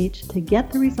your speech to get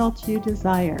the results you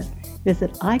desire.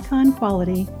 Visit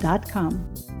iconquality.com.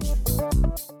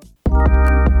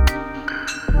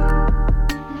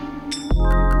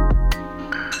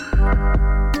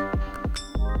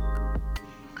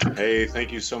 Hey,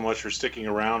 thank you so much for sticking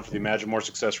around for the Imagine More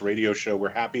Success radio show. We're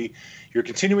happy you're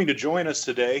continuing to join us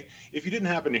today. If you didn't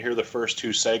happen to hear the first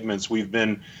 2 segments, we've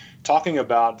been talking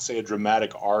about, say, a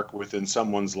dramatic arc within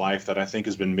someone's life that I think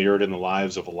has been mirrored in the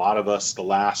lives of a lot of us the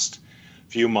last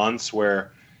few months,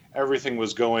 where everything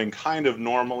was going kind of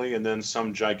normally and then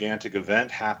some gigantic event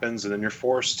happens and then you're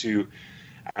forced to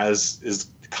as is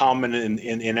common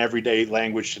in everyday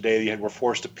language today, we're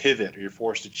forced to pivot, or you're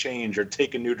forced to change or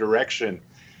take a new direction.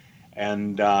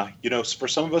 And for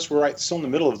some of us, we're still in the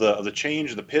middle of the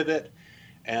change, the pivot,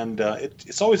 and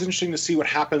it's always interesting to see what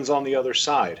happens on the other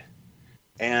side.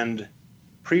 And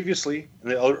previously, in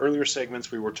the earlier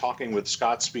segments, we were talking with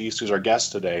Scott Spiess, who's our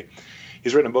guest today.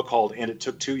 He's written a book called "And It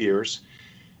Took 2 Years,"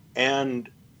 and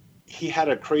he had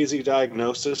a crazy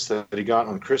diagnosis that he got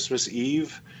on Christmas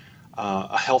Eve,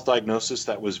 a health diagnosis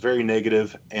that was very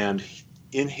negative. And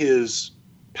in his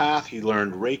path, he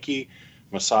learned Reiki,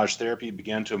 massage therapy,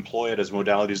 began to employ it as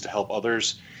modalities to help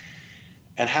others,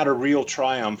 and had a real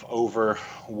triumph over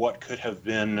what could have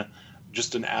been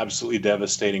just an absolutely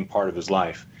devastating part of his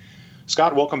life.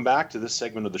 Scott, welcome back to this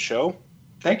segment of the show.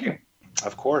 Thank you.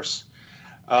 Of course.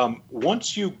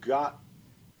 Once you got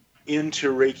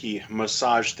into Reiki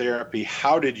massage therapy,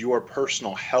 how did your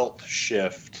personal health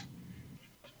shift,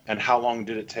 and how long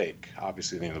did it take?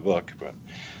 Obviously, the name of the book, but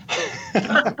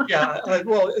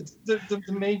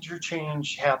the major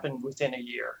change happened within a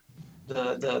year.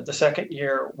 The second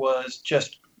year was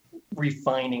just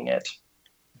refining it.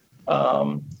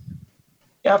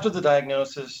 After the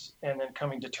diagnosis, and then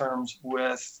coming to terms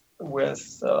with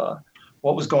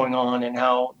what was going on and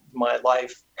how my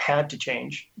life had to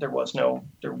change. There was no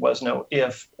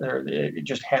if. It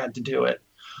just had to do it.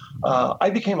 I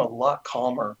became a lot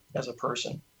calmer as a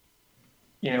person.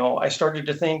 I started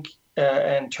to think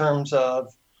in terms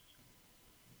of,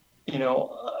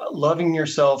 loving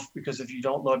yourself, because if you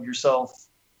don't love yourself,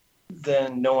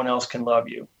 then no one else can love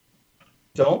you.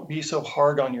 Don't be so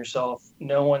hard on yourself.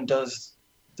 No one does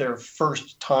their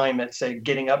first time at, say,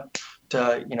 getting up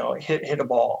to, hit a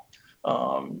ball.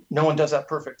 No one does that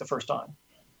perfect the first time.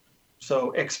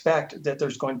 So expect that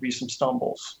there's going to be some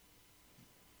stumbles.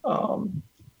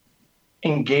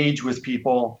 Engage with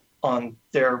people on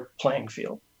their playing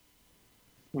field.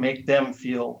 Make them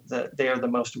feel that they are the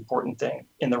most important thing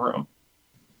in the room.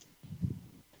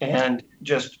 And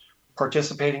just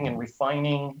participating and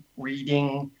refining,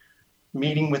 reading,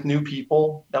 meeting with new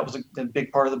people. That was a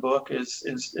big part of the book. Is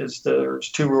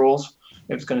there's 2 rules.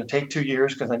 It was going to take 2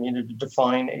 years because I needed to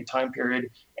define a time period,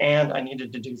 and I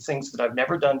needed to do things that I've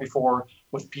never done before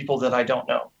with people that I don't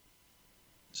know.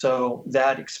 So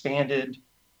that expanded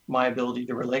my ability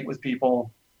to relate with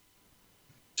people,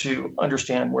 to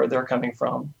understand where they're coming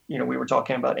from. We were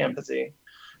talking about empathy,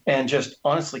 and just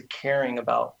honestly caring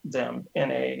about them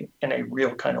in a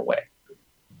real kind of way.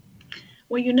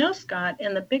 Well, Scott,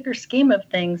 in the bigger scheme of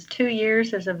things, 2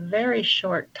 years is a very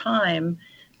short time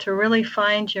to really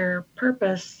find your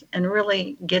purpose and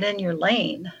really get in your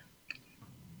lane.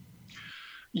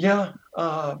 Yeah.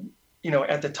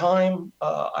 At the time,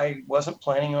 I wasn't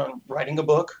planning on writing a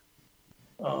book,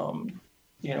 about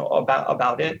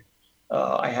it.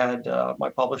 I had my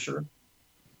publisher,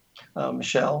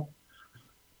 Michelle,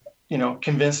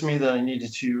 convinced me that I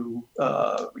needed to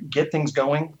get things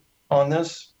going on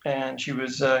this, and she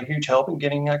was a huge help in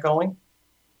getting that going.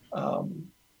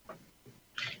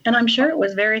 And I'm sure it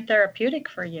was very therapeutic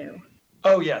for you.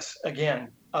 Oh, yes.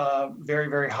 Again, very,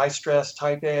 very high stress,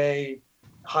 type A,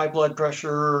 high blood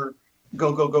pressure,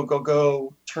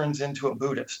 go, turns into a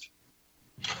Buddhist.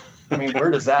 I mean,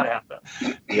 where does that happen?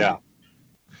 Yeah.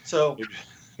 So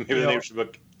maybe the name should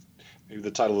book. Maybe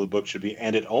the title of the book should be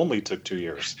 "And It Only Took 2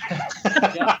 Years."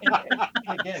 Yeah,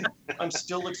 and again, I'm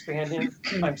still expanding.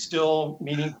 I'm still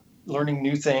learning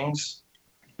new things.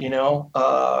 When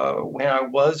I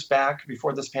was back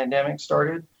before this pandemic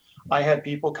started, I had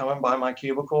people coming by my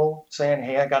cubicle saying,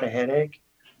 "Hey, I got a headache."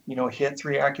 Hit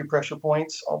 3 acupressure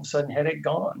points. All of a sudden, headache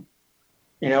gone.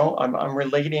 I'm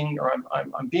relating, or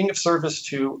I'm being of service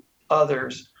to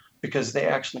others because they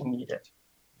actually need it.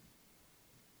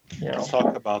 Let's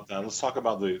talk about that. Let's talk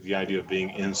about the idea of being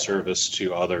in service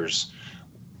to others.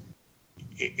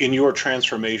 In your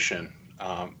transformation,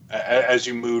 as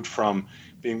you moved from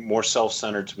being more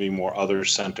self-centered to being more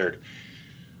others-centered,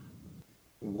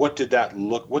 what did that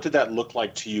look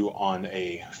like to you on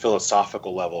a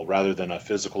philosophical level rather than a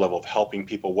physical level of helping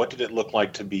people? What did it look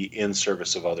like to be in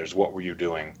service of others? What were you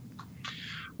doing?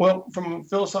 Well, from a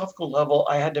philosophical level,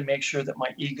 I had to make sure that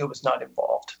my ego was not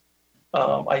involved.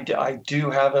 I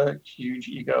do have a huge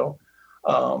ego,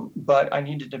 but I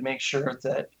needed to make sure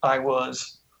that I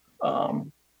was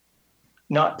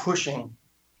not pushing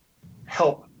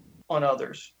help on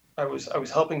others. I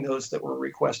was helping those that were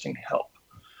requesting help.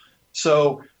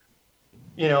 So,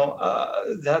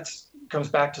 that comes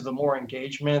back to the more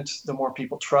engagement, the more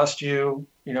people trust you.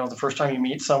 The first time you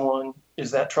meet someone,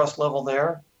 is that trust level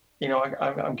there?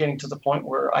 I'm getting to the point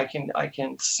where I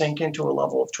can sink into a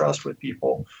level of trust with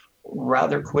people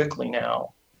rather quickly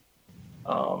now.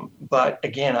 But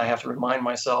again, I have to remind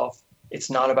myself, it's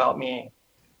not about me.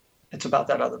 It's about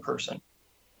that other person.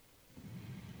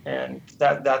 And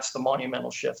that's the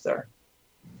monumental shift there.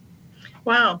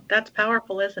 Wow, that's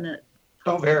powerful, isn't it?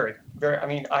 Oh, very, very. I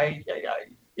mean,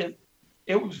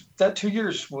 it was, that 2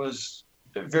 years was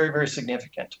very, very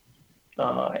significant.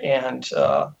 And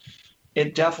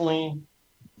it definitely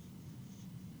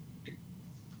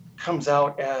comes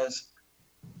out as,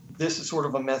 this is sort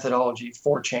of a methodology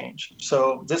for change.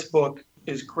 So this book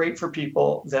is great for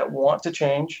people that want to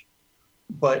change,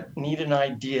 but need an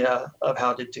idea of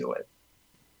how to do it.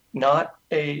 Not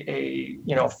a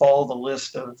follow the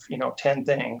list of 10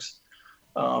 things.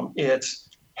 It's,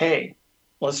 hey,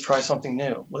 let's try something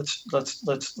new. Let's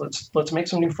make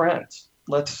some new friends.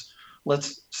 Let's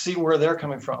see where they're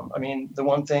coming from. I mean, the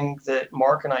one thing that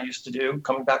Mark and I used to do,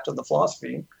 coming back to the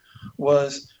philosophy,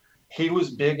 was he was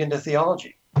big into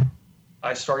theology.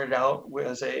 I started out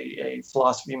as a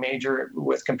philosophy major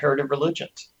with comparative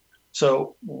religions.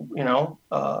 So,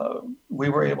 we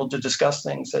were able to discuss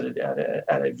things at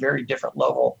a very different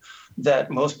level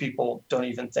that most people don't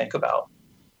even think about.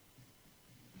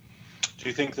 Do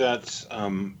you think that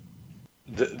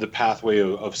the pathway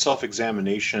of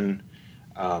self-examination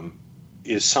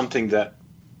is something that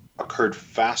occurred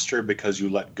faster because you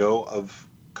let go of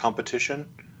competition?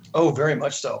 Oh, very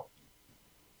much so.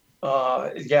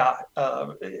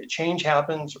 Change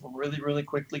happens really, really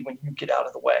quickly when you get out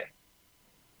of the way.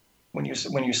 When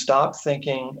you stop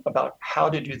thinking about how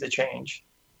to do the change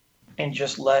and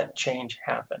just let change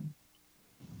happen.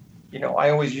 I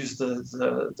always use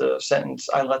the sentence,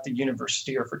 I let the universe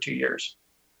steer for 2 years.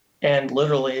 And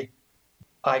literally,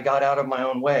 I got out of my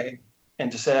own way and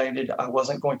decided I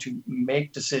wasn't going to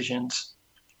make decisions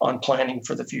on planning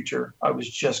for the future. I was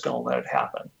just going to let it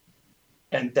happen.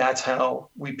 And that's how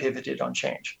we pivoted on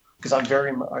change. Because I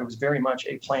was very much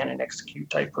a plan and execute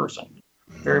type person.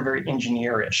 Very, very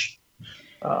engineerish.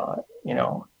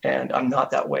 And I'm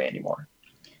not that way anymore.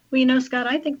 Well, Scott,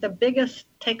 I think the biggest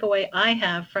takeaway I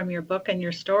have from your book and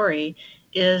your story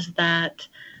is that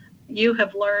you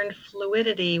have learned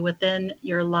fluidity within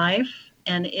your life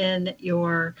and in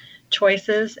your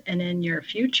choices and in your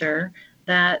future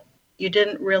that you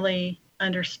didn't really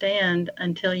understand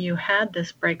until you had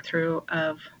this breakthrough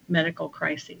of medical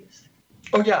crises.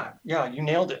 Oh, yeah, you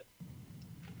nailed it.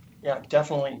 Yeah,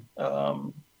 definitely.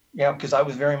 Because I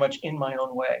was very much in my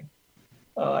own way.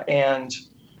 And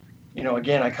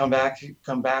again, I come back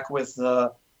with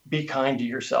be kind to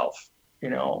yourself.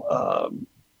 Don't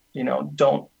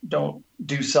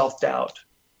do self-doubt.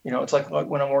 It's like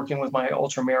when I'm working with my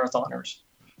ultra marathoners.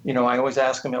 I always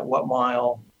ask them, at what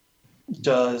mile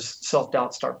does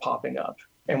self-doubt start popping up?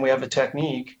 And we have a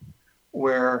technique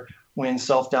where when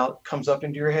self-doubt comes up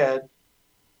into your head,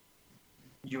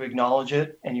 you acknowledge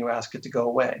it and you ask it to go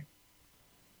away.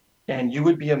 And you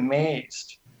would be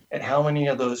amazed at how many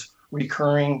of those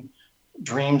recurring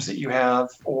dreams that you have,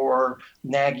 or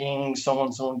nagging,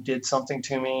 someone did something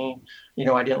to me,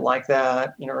 I didn't like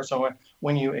that, or someone,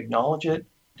 when you acknowledge it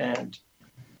and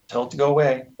tell it to go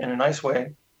away in a nice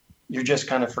way, you're just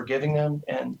kind of forgiving them,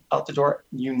 and out the door,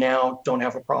 you now don't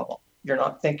have a problem. You're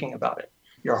not thinking about it.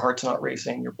 Your heart's not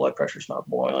racing. Your blood pressure's not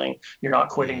boiling. You're not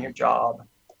quitting your job.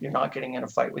 You're not getting in a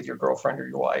fight with your girlfriend or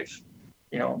your wife.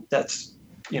 That's,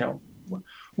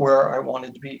 where I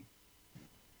wanted to be.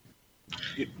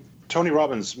 Tony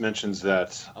Robbins mentions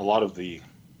that a lot of the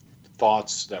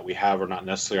thoughts that we have are not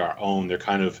necessarily our own. They're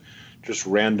kind of just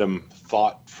random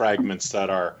thought fragments that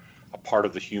are a part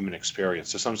of the human experience.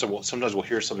 So sometimes we'll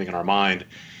hear something in our mind,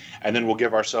 and then we'll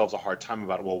give ourselves a hard time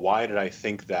about it. Well, why did I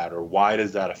think that? Or why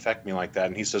does that affect me like that?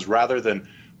 And he says, rather than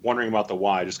wondering about the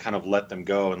why, just kind of let them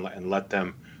go and let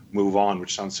them move on,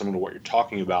 which sounds similar to what you're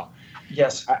talking about.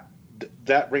 Yes.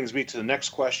 That brings me to the next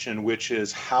question, which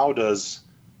is how do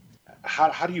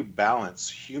you balance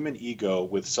human ego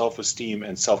with self-esteem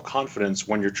and self-confidence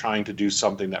when you're trying to do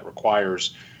something that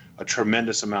requires a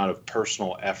tremendous amount of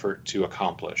personal effort to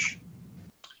accomplish?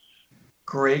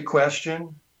 Great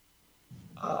question.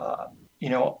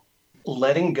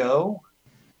 Letting go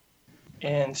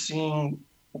and seeing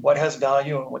what has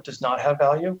value and what does not have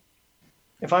value.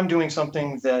 If I'm doing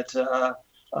something that,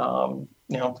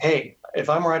 hey, if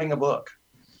I'm writing a book,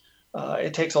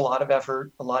 it takes a lot of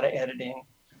effort, a lot of editing,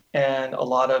 and a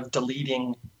lot of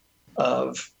deleting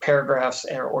of paragraphs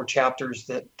or chapters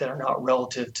that are not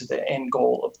relative to the end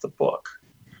goal of the book.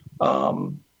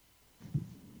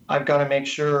 I've got to make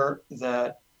sure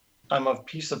that I'm of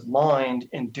peace of mind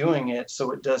in doing it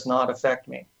so it does not affect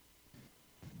me.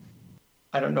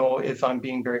 I don't know if I'm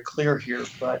being very clear here,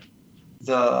 but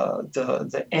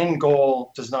the end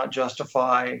goal does not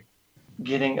justify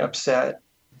getting upset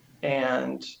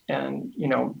and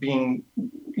being,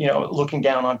 looking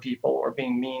down on people or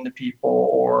being mean to people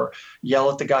or yell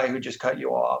at the guy who just cut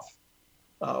you off.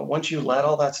 Once you let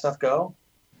all that stuff go,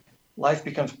 life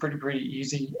becomes pretty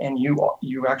easy, and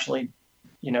you actually,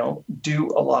 do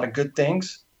a lot of good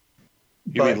things.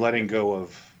 You mean letting go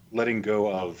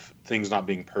of things not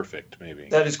being perfect, maybe?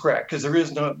 That is correct, because there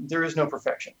is no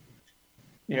perfection.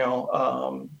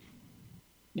 Or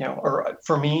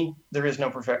for me, there is no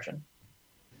perfection.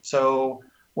 So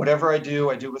whatever I do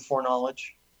with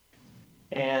foreknowledge,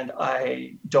 and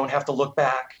I don't have to look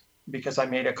back because I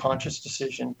made a conscious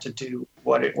decision to do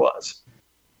what it was.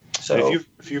 So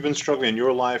if you've been struggling in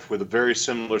your life with a very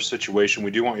similar situation,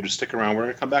 we do want you to stick around. We're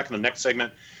going to come back in the next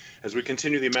segment as we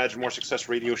continue the Imagine More Success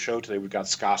radio show. Today we've got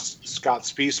Scott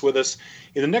Spiess with us.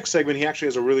 In the next segment, he actually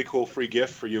has a really cool free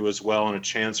gift for you as well, and a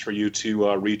chance for you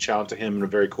to reach out to him in a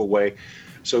very cool way.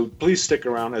 So please stick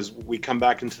around as we come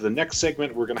back into the next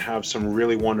segment. We're going to have some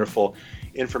really wonderful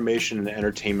information and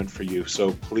entertainment for you.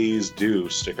 So please do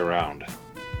stick around.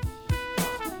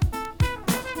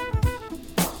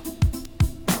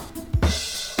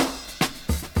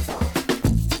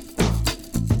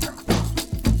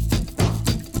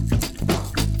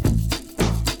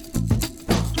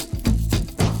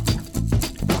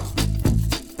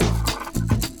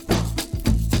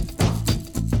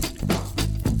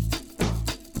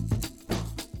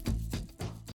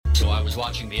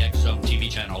 Watching the X Zone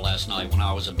TV channel last night when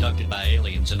I was abducted by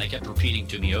aliens, and they kept repeating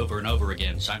to me over and over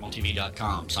again,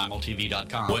 simultv.com,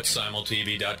 simultv.com. What's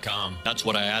simultv.com? That's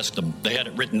what I asked them. They had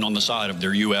it written on the side of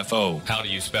their UFO. How do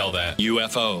you spell that?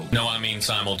 UFO. No, I mean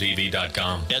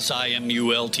simultv.com.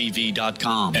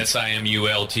 simultv.com.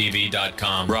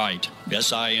 simultv.com. Right.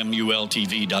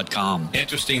 simultv.com.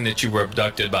 Interesting that you were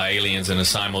abducted by aliens in a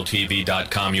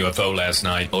simultv.com UFO last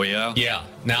night. Oh, yeah? Yeah.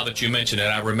 Now that you mention it,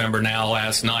 I remember now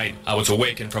last night I was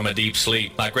awakened from a deep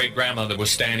sleep. My great-grandmother was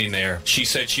standing there. She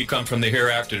said she'd come from the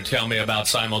hereafter to tell me about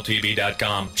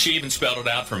simultv.com. She even spelled it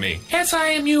out for me.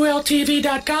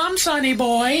 simultv.com, sonny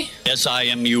boy.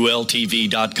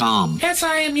 simultv.com.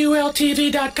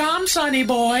 simultv.com, sonny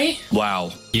boy.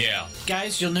 Wow. Yeah.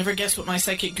 Guys, you'll never guess what my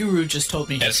psychic guru just told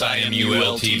me.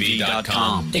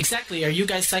 simultv.com. Exactly. Are you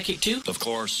guys psychic too? Of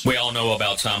course. We all know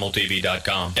about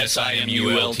simultv.com.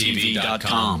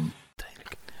 simultv.com.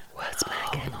 What's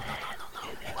making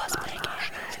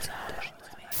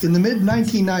In the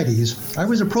mid-1990s, I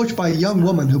was approached by a young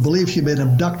woman who believed she'd been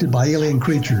abducted by alien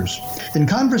creatures. In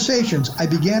conversations, I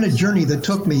began a journey that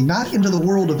took me not into the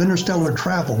world of interstellar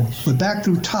travel, but back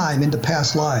through time into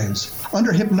past lives.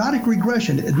 Under hypnotic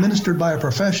regression administered by a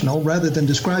professional rather than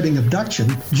describing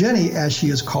abduction, Jenny, as she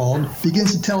is called,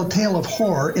 begins to tell a tale of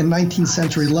horror in 19th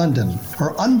century London.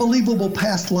 Her unbelievable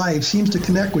past life seems to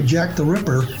connect with Jack the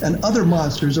Ripper and other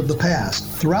monsters of the past.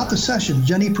 Throughout the session,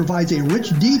 Jenny provides a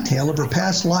rich detail of her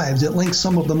past lives that links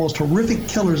some of the most horrific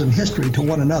killers in history to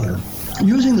one another.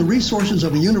 Using the resources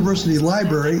of a university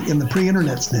library in the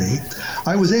pre-internet's day,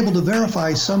 I was able to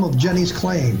verify some of Jenny's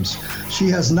claims. She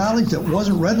has knowledge that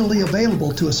wasn't readily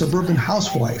available to a suburban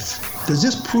housewife. Does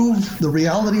this prove the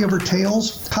reality of her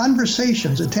tales?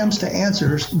 Conversations attempts to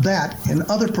answer that and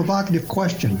other provocative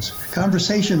questions.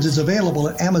 Conversations is available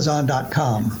at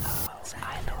Amazon.com.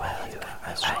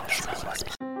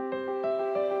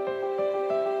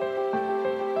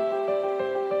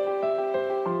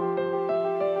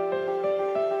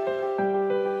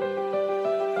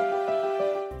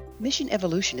 Mission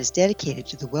Evolution is dedicated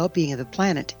to the well-being of the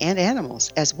planet and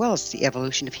animals, as well as the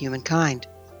evolution of humankind.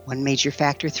 One major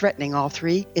factor threatening all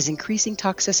three is increasing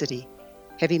toxicity.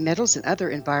 Heavy metals and other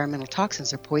environmental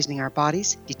toxins are poisoning our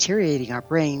bodies, deteriorating our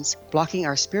brains, blocking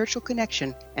our spiritual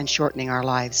connection, and shortening our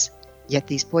lives. Yet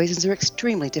these poisons are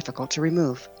extremely difficult to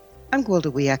remove. I'm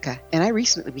Gwilda Wiyaka, and I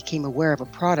recently became aware of a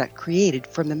product created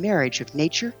from the marriage of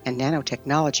nature and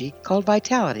nanotechnology called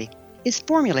Vitality. It's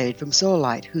formulated from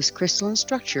zoolite, whose crystalline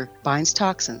structure binds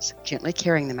toxins, gently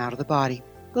carrying them out of the body.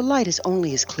 The light is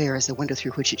only as clear as the window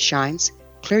through which it shines.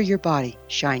 Clear your body,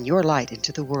 shine your light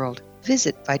into the world.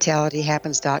 Visit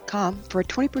vitalityhappens.com for a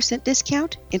 20%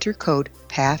 discount. Enter code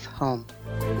PATHHOME.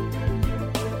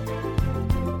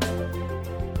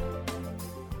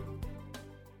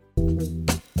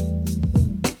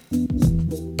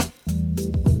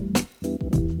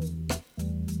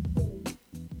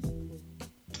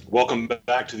 Welcome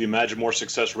back to the Imagine More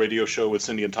Success radio show with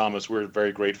Cindy and Thomas. We're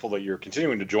very grateful that you're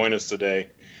continuing to join us today.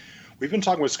 We've been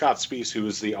talking with Scott Spiess, who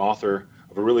is the author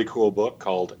of a really cool book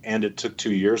called And It Took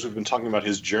 2 Years. We've been talking about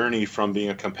his journey from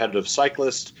being a competitive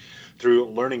cyclist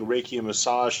through learning Reiki and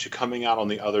massage to coming out on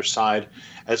the other side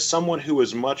as someone who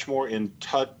is much more in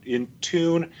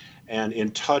tune and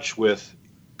in touch with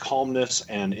calmness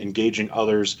and engaging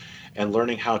others and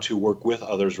learning how to work with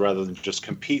others rather than just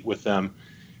compete with them.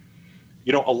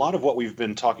 You know, a lot of what we've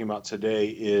been talking about today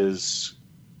is,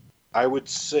 I would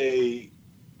say,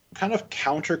 kind of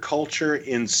counterculture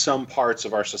in some parts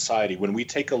of our society. When we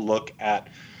take a look at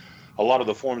a lot of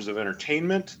the forms of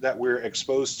entertainment that we're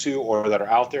exposed to or that are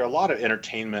out there, a lot of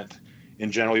entertainment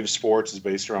in general, even sports, is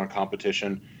based around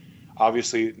competition.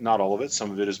 Obviously, not all of it. Some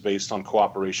of it is based on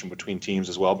cooperation between teams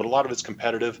as well, but a lot of it's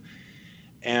competitive.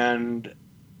 And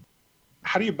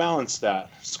how do you balance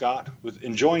that, Scott, with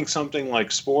enjoying something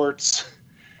like sports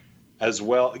as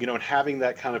well, you know, and having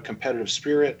that kind of competitive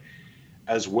spirit,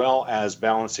 as well as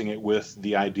balancing it with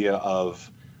the idea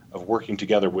of working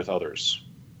together with others?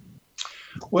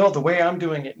 Well, the way I'm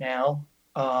doing it now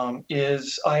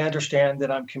is I understand that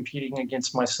I'm competing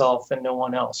against myself and no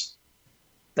one else.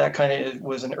 That kind of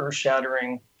was an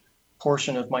earth-shattering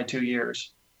portion of my 2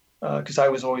 years, because I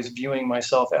was always viewing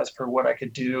myself as per what I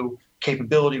could do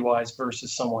capability-wise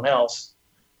versus someone else.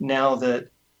 Now that,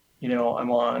 you know,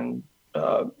 I'm on,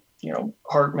 you know,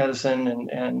 heart medicine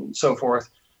and so forth,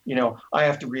 you know, I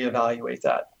have to reevaluate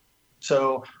that.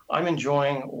 So I'm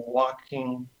enjoying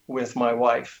walking with my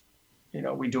wife. You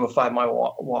know, we do a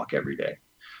 5-mile walk every day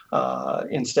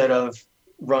instead of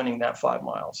running that 5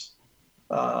 miles.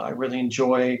 I really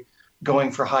enjoy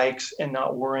going for hikes and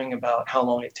not worrying about how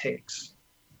long it takes.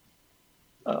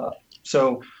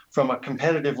 So from a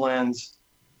competitive lens,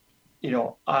 you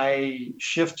know, I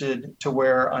shifted to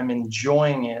where I'm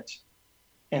enjoying it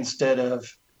instead of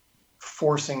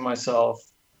forcing myself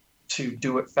to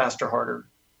do it faster, harder,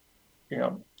 you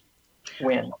know,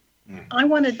 win. I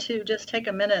wanted to just take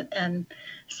a minute and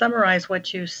summarize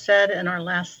what you said in our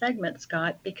last segment,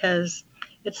 Scott, because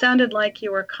it sounded like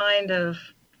you were kind of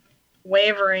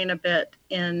wavering a bit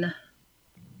in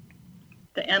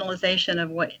the analyzation of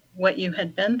what you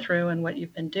had been through and what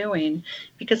you've been doing,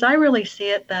 because I really see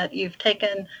it that you've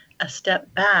taken a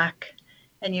step back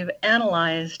and you've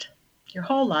analyzed your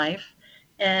whole life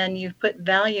and you've put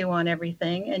value on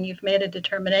everything and you've made a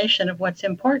determination of what's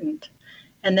important.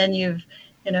 And then you've,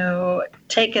 you know,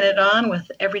 taken it on with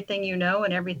everything you know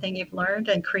and everything you've learned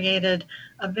and created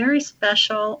a very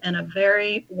special and a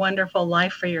very wonderful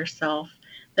life for yourself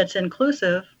that's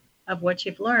inclusive of what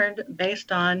you've learned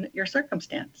based on your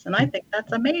circumstance. And I think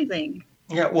that's amazing.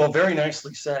 Yeah, well, very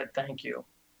nicely said. Thank you.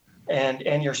 And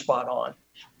you're spot on.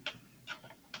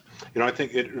 You know, I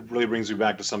think it really brings me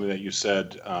back to something that you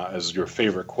said as your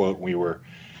favorite quote when we were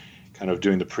kind of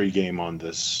doing the pregame on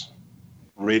this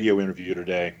radio interview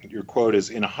today. Your quote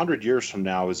is, "In 100 years from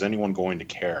now, is anyone going to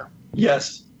care?"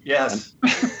 Yes. Yes.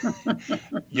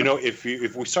 And, you know, if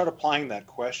we start applying that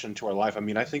question to our life, I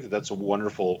mean, I think that's a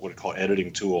wonderful, what I call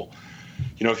editing tool.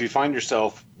 You know, if you find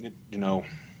yourself, you know,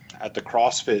 at the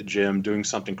CrossFit gym doing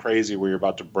something crazy where you're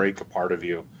about to break a part of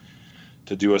you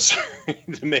to do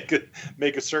to make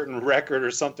a certain record or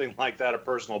something like that, a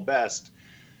personal best,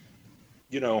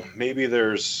 you know, maybe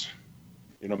there's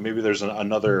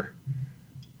another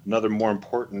more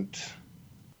important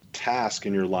task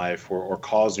in your life or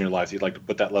cause in your life that you'd like to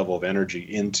put that level of energy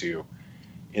into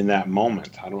in that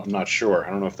moment. I'm not sure. I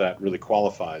don't know if that really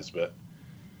qualifies, but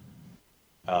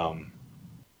it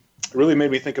really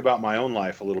made me think about my own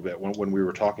life a little bit when we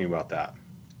were talking about that.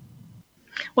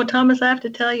 Well, Thomas, I have to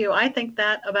tell you, I think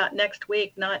that about next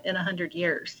week, not in 100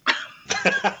 years.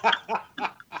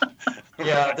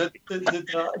 Yeah, the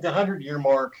 100-year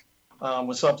mark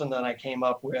was something that I came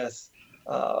up with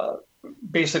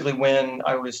basically when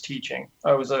I was teaching.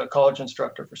 I was a college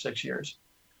instructor for 6 years.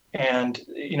 And,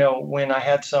 you know, when I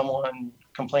had someone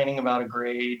complaining about a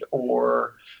grade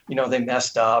or, you know, they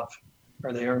messed up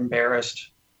or they were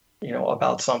embarrassed, you know,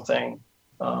 about something,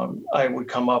 I would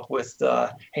come up with,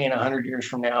 hey, in 100 years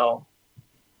from now,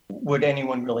 would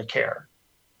anyone really care?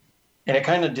 And it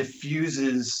kind of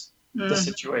diffuses the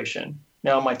situation.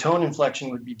 Now, my tone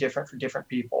inflection would be different for different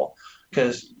people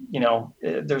because, you know,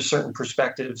 there's certain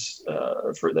perspectives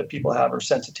that people have or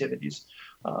sensitivities.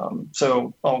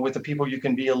 So with the people you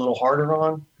can be a little harder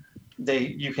on,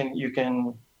 you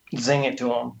can zing it to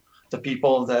them. The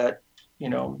people that, you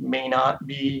know, may not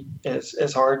be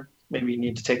as hard, maybe you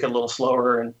need to take it a little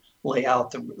slower and lay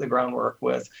out the groundwork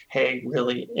with, hey,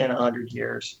 really, in 100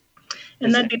 years.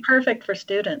 And that'd be perfect for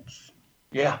students.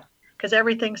 Yeah. Because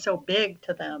everything's so big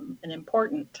to them and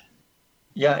important.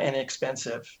 Yeah, and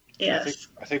expensive. Yes.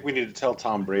 I think we need to tell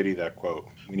Tom Brady that quote.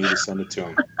 We need to send it to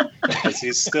him. Because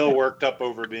he's still worked up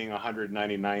over being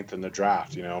 199th in the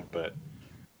draft, you know, but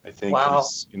I think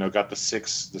he's, you know, got the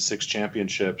six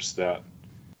championships that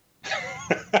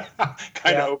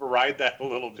kind of override that a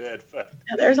little bit. But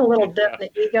yeah, there's a little dip in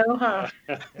the ego, huh?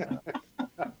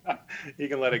 You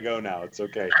can let it go now. It's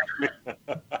okay.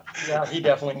 Yeah, he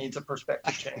definitely needs a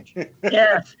perspective change.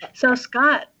 Yes. So,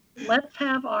 Scott, let's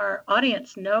have our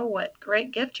audience know what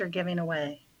great gift you're giving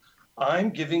away. I'm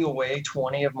giving away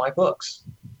 20 of my books.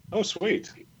 Oh,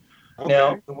 sweet. Okay.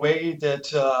 Now, the way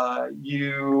that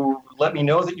you let me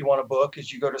know that you want a book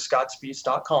is you go to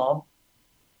scottspiess.com.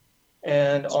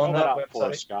 And Spell on that out website, for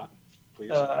us, Scott,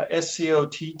 please.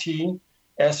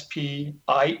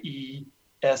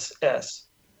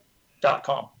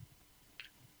 SCOTTSPIESS.com.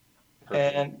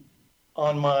 And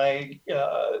on my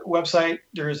website,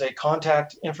 there is a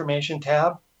contact information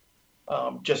tab.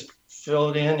 Just fill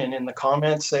it in, and in the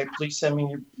comments, say, please send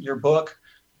me your book.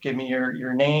 Give me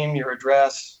your name, your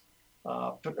address,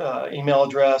 email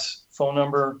address, phone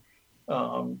number,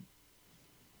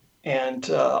 and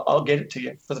I'll get it to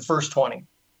you for the first 20.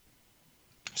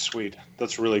 Sweet.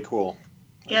 That's really cool.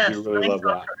 Yes, I do really love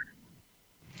that.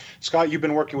 Scott, you've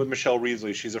been working with Michelle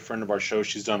Reesley. She's a friend of our show.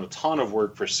 She's done a ton of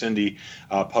work for Cindy,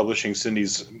 publishing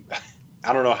Cindy's,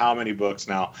 I don't know how many books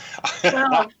now.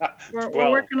 12.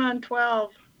 We're working on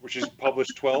 12. She's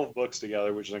published 12 books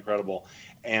together, which is incredible.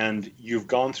 And you've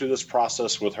gone through this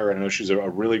process with her. I know she's a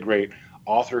really great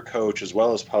author, coach, as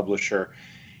well as publisher.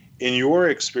 In your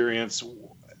experience,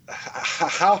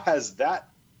 how has that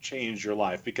changed your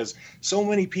life? Because so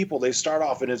many people, they start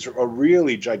off and it's a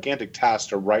really gigantic task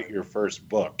to write your first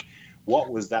book. What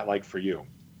was that like for you?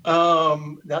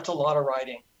 That's a lot of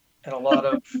writing and a lot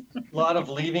of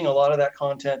leaving a lot of that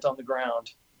content on the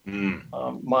ground.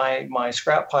 My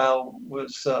scrap pile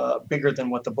was bigger than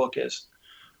what the book is,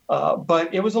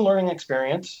 but it was a learning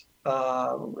experience.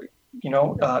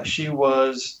 She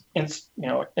was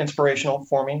inspirational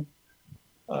for me.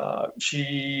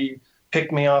 She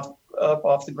picked me up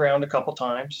off the ground a couple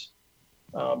times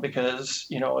because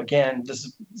again,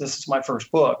 this is my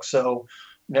first book, so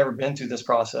never been through this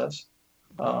process.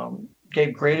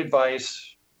 Gave great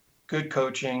advice, good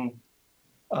coaching.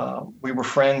 We were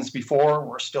friends before.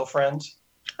 We're still friends.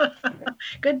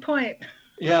 Good point.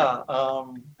 Yeah.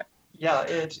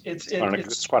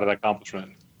 It's quite an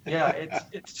accomplishment. Yeah.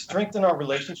 It's strengthened our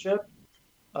relationship.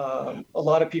 A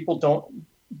lot of people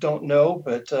don't know,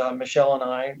 but Michelle and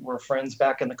I were friends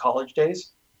back in the college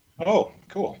days. Oh,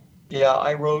 cool. Yeah.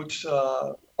 I wrote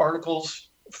articles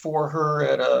for her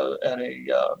at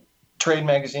a trade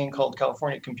magazine called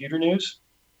California Computer News.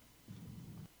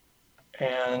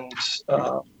 And,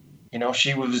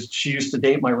 she used to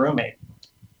date my roommate.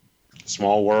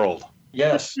 Small world.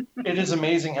 Yes. It is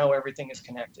amazing how everything is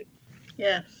connected.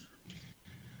 Yes.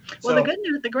 Well,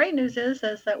 the great news is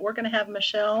that we're going to have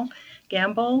Michelle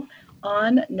Gamble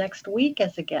on next week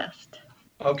as a guest.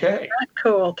 Okay. That's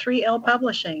cool. 3L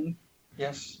Publishing.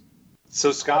 Yes.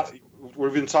 So, Scott,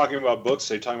 we've been talking about books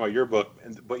today, talking about your book,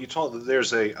 but you told that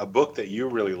there's a book that you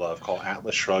really love called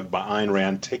Atlas Shrugged by Ayn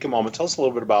Rand. Take a moment. Tell us a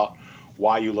little bit about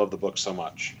why you love the book so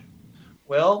much.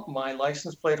 Well, my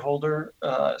license plate holder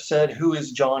said, "Who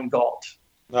is John Galt?"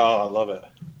 Oh, I love it.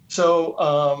 So,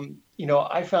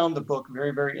 I found the book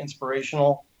very, very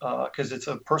inspirational because it's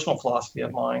a personal philosophy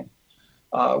of mine,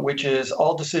 which is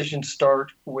all decisions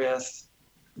start with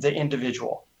the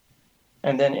individual.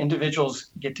 And then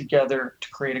individuals get together to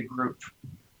create a group.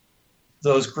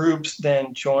 Those groups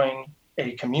then join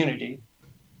a community,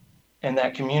 and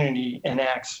that community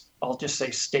enacts, I'll just say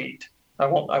state. I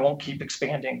won't keep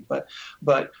expanding, but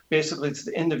basically it's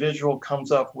the individual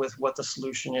comes up with what the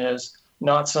solution is,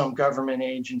 not some government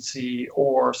agency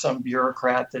or some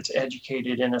bureaucrat that's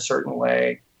educated in a certain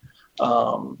way.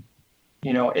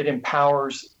 It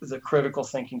empowers the critical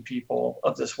thinking people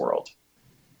of this world.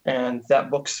 And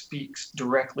that book speaks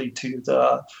directly to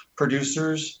the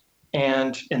producers,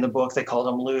 and in the book they call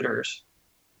them looters.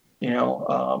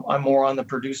 I'm more on the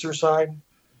producer side,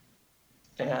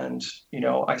 and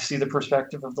I see the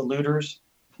perspective of the looters,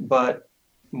 but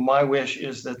my wish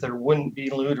is that there wouldn't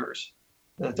be looters,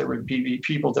 that there would be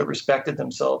people that respected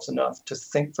themselves enough to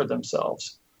think for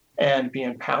themselves and be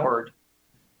empowered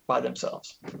by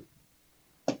themselves.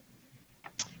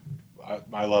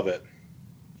 I love it.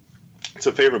 It's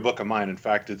a favorite book of mine. In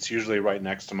fact, it's usually right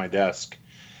next to my desk.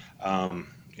 I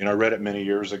read it many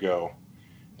years ago,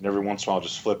 and every once in a while I'll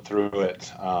just flip through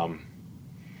it.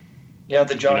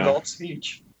 The John Galt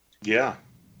speech. Yeah.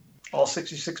 All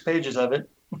 66 pages of it.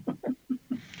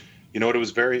 It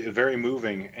was very, very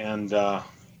moving. And,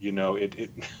 it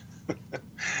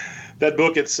that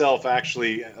book itself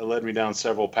actually led me down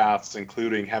several paths,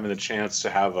 including having the chance to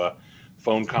have a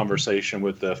phone conversation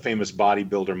with the famous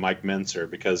bodybuilder Mike Mentzer,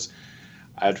 because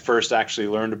I had first actually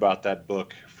learned about that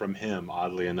book from him,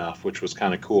 oddly enough, which was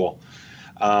kind of cool.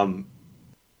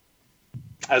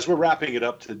 As we're wrapping it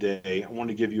up today, I want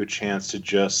to give you a chance to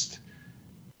just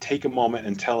take a moment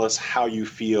and tell us how you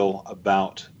feel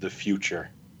about the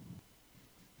future.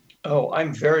 Oh,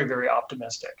 I'm very, very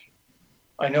optimistic.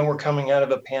 I know we're coming out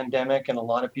of a pandemic and a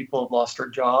lot of people have lost their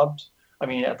jobs. I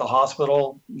mean, at the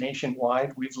hospital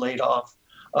nationwide, we've laid off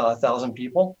 1,000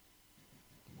 people.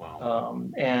 Wow.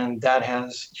 And that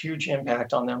has huge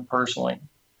impact on them personally.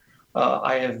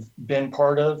 I have been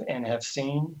part of and have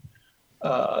seen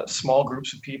small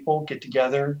groups of people get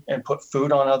together and put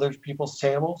food on other people's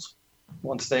tables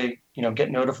once they,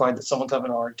 get notified that someone's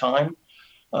having a hard time.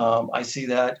 I see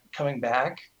that coming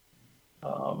back.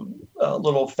 A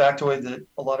little factoid that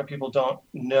a lot of people don't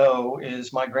know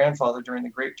is my grandfather during the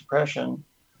Great Depression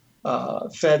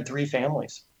fed 3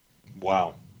 families.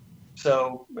 Wow.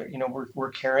 So,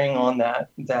 we're carrying on that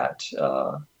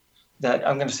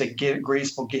I'm going to say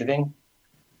graceful giving,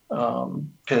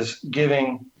 because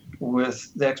giving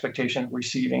with the expectation of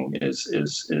receiving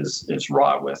is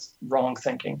wrought with wrong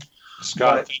thinking.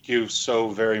 Scott, thank you so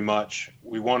very much.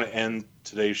 We want to end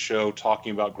today's show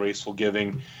talking about graceful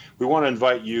giving. We want to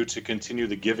invite you to continue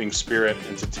the giving spirit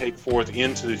and to take forth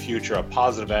into the future a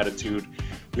positive attitude.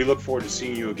 We look forward to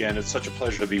seeing you again. It's such a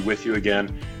pleasure to be with you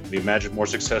again. The Imagine More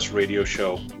Success radio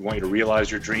show. We want you to realize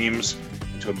your dreams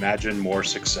and to imagine more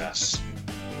success.